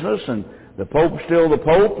in business, and the Pope's still the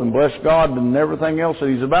Pope, and bless God and everything else that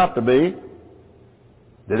he's about to be.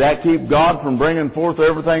 Did that keep God from bringing forth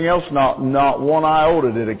everything else? Not one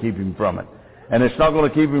iota did it keep him from it. And it's not going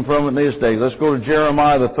to keep him from it in these days. Let's go to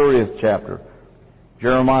Jeremiah, the 30th chapter.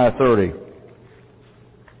 Jeremiah 30.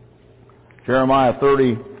 Jeremiah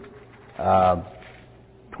 30,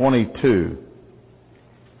 22.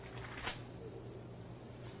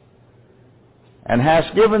 And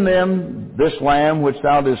hast given them this land which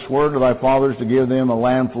thou didst swear to thy fathers to give them, a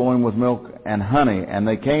land flowing with milk and honey. And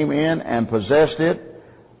they came in and possessed it,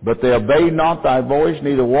 but they obeyed not thy voice,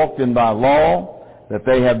 neither walked in thy law, that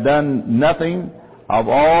they have done nothing of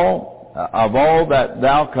all that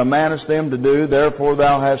thou commandest them to do. Therefore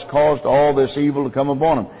thou hast caused all this evil to come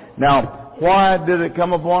upon them. Now, why did it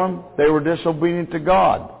come upon them? They were disobedient to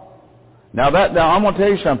God. Now I'm going to tell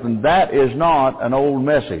you something. That is not an old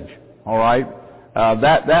message. All right,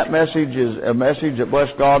 that message is a message that, bless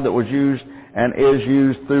God, that was used and is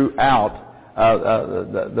used throughout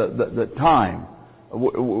the time.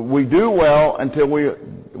 We do well until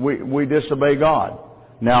we disobey God.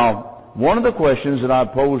 Now, one of the questions that I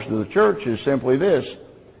pose to the church is simply this.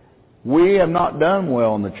 We have not done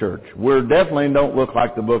well in the church. We definitely don't look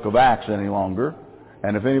like the book of Acts any longer.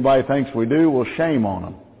 And if anybody thinks we do, well, shame on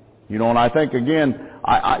them. You know, and I think again,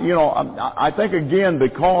 I think again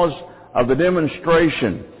because of the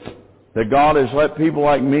demonstration that God has let people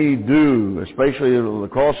like me do, especially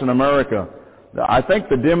across in America, I think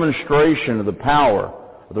the demonstration of the power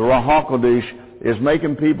of the Ruach HaKodesh is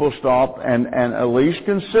making people stop and at least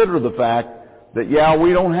consider the fact that, yeah,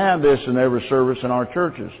 we don't have this in every service in our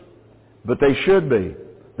churches. But they should be.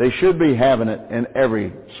 They should be having it in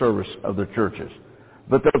every service of the churches.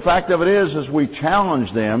 But the fact of it is, as we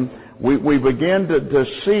challenge them, we begin to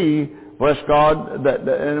see, bless God, that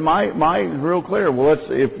and my real clear. Well,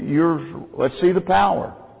 let's see the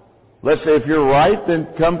power. Let's say if you're right, then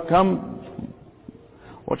come.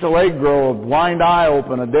 Watch a leg grow, a blind eye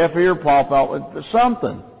open, a deaf ear pop out,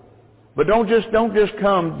 something. But don't just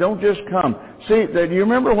come. See, do you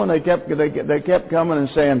remember when they kept coming and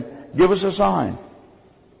saying, give us a sign?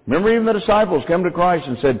 Remember even the disciples came to Christ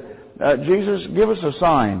and said, Jesus, give us a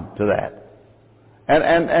sign to that.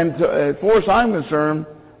 And as far as I'm concerned,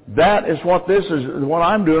 that is what this is, what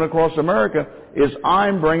I'm doing across America, is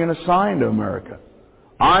I'm bringing a sign to America.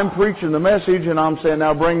 I'm preaching the message and I'm saying,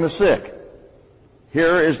 now bring the sick.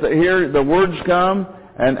 Here the words come,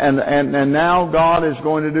 and now God is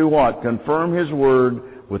going to do what? Confirm His word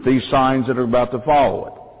with these signs that are about to follow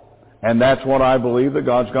it. And that's what I believe that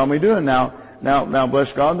God's got me doing. Now, bless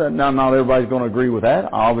God, now not everybody's going to agree with that,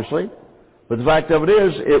 obviously. But the fact of it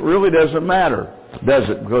is, it really doesn't matter, does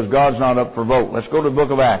it? Because God's not up for vote. Let's go to the book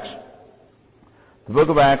of Acts. The book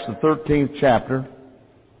of Acts, the 13th chapter,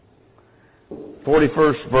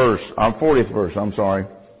 40th verse, I'm sorry.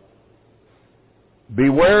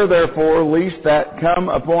 Beware therefore lest that come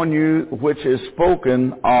upon you which is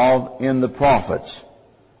spoken of in the prophets.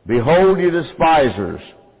 Behold, ye despisers,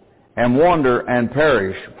 and wonder and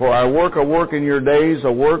perish. For I work a work in your days,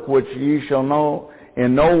 a work which ye shall know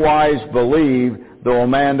in no wise believe, though a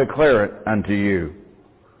man declare it unto you.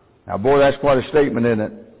 Now, boy, that's quite a statement, isn't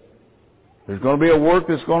it? There's going to be a work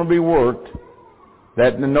that's going to be worked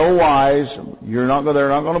that in no wise they're not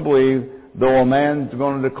going to believe, though a man's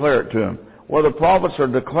going to declare it to him. Well, the prophets are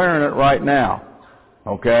declaring it right now.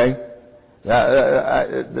 Okay?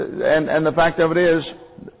 And the fact of it is,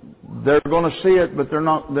 they're going to see it, but they're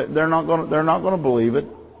not going to believe it.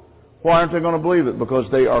 Why aren't they going to believe it? Because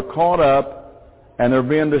they are caught up and they're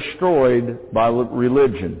being destroyed by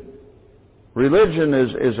religion. Religion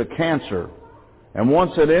is a cancer. And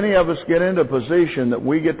once that any of us get into a position that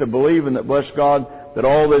we get to believe in, that, bless God, that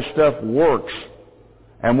all this stuff works,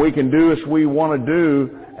 and we can do as we want to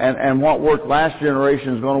do, and what worked last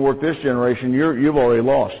generation is going to work this generation, you've already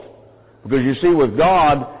lost. Because you see, with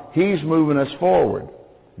God, He's moving us forward.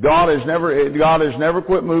 God has never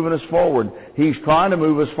quit moving us forward. He's trying to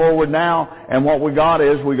move us forward now, and what we got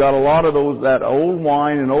a lot of that old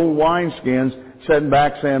wine and old wineskins sitting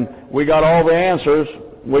back saying, we got all the answers.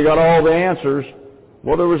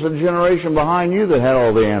 Well, there was a generation behind you that had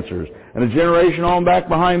all the answers, and a generation on back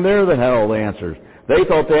behind there that had all the answers. They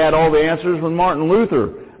thought they had all the answers when Martin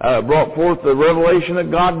Luther brought forth the revelation that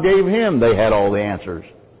God gave him. They had all the answers.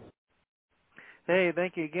 Hey,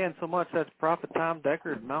 thank you again so much. That's Prophet Tom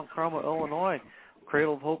Deckard, Mount Carmel, Illinois.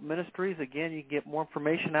 Cradle of Hope Ministries. Again, you can get more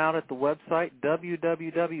information out at the website,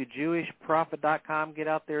 www.jewishprophet.com. Get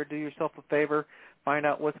out there, do yourself a favor, find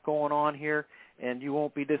out what's going on here, and you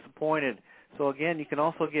won't be disappointed. So, again, you can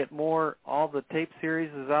also get all the tape series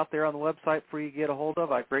is out there on the website for you to get a hold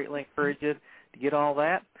of. I greatly encourage you to get all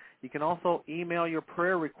that. You can also email your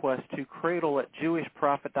prayer request to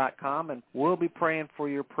cradle@jewishprophet.com, and we'll be praying for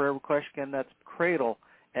your prayer request. Again, that's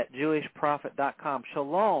cradle@jewishprophet.com.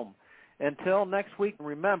 Shalom. Until next week,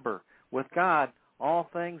 remember, with God, all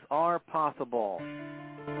things are possible.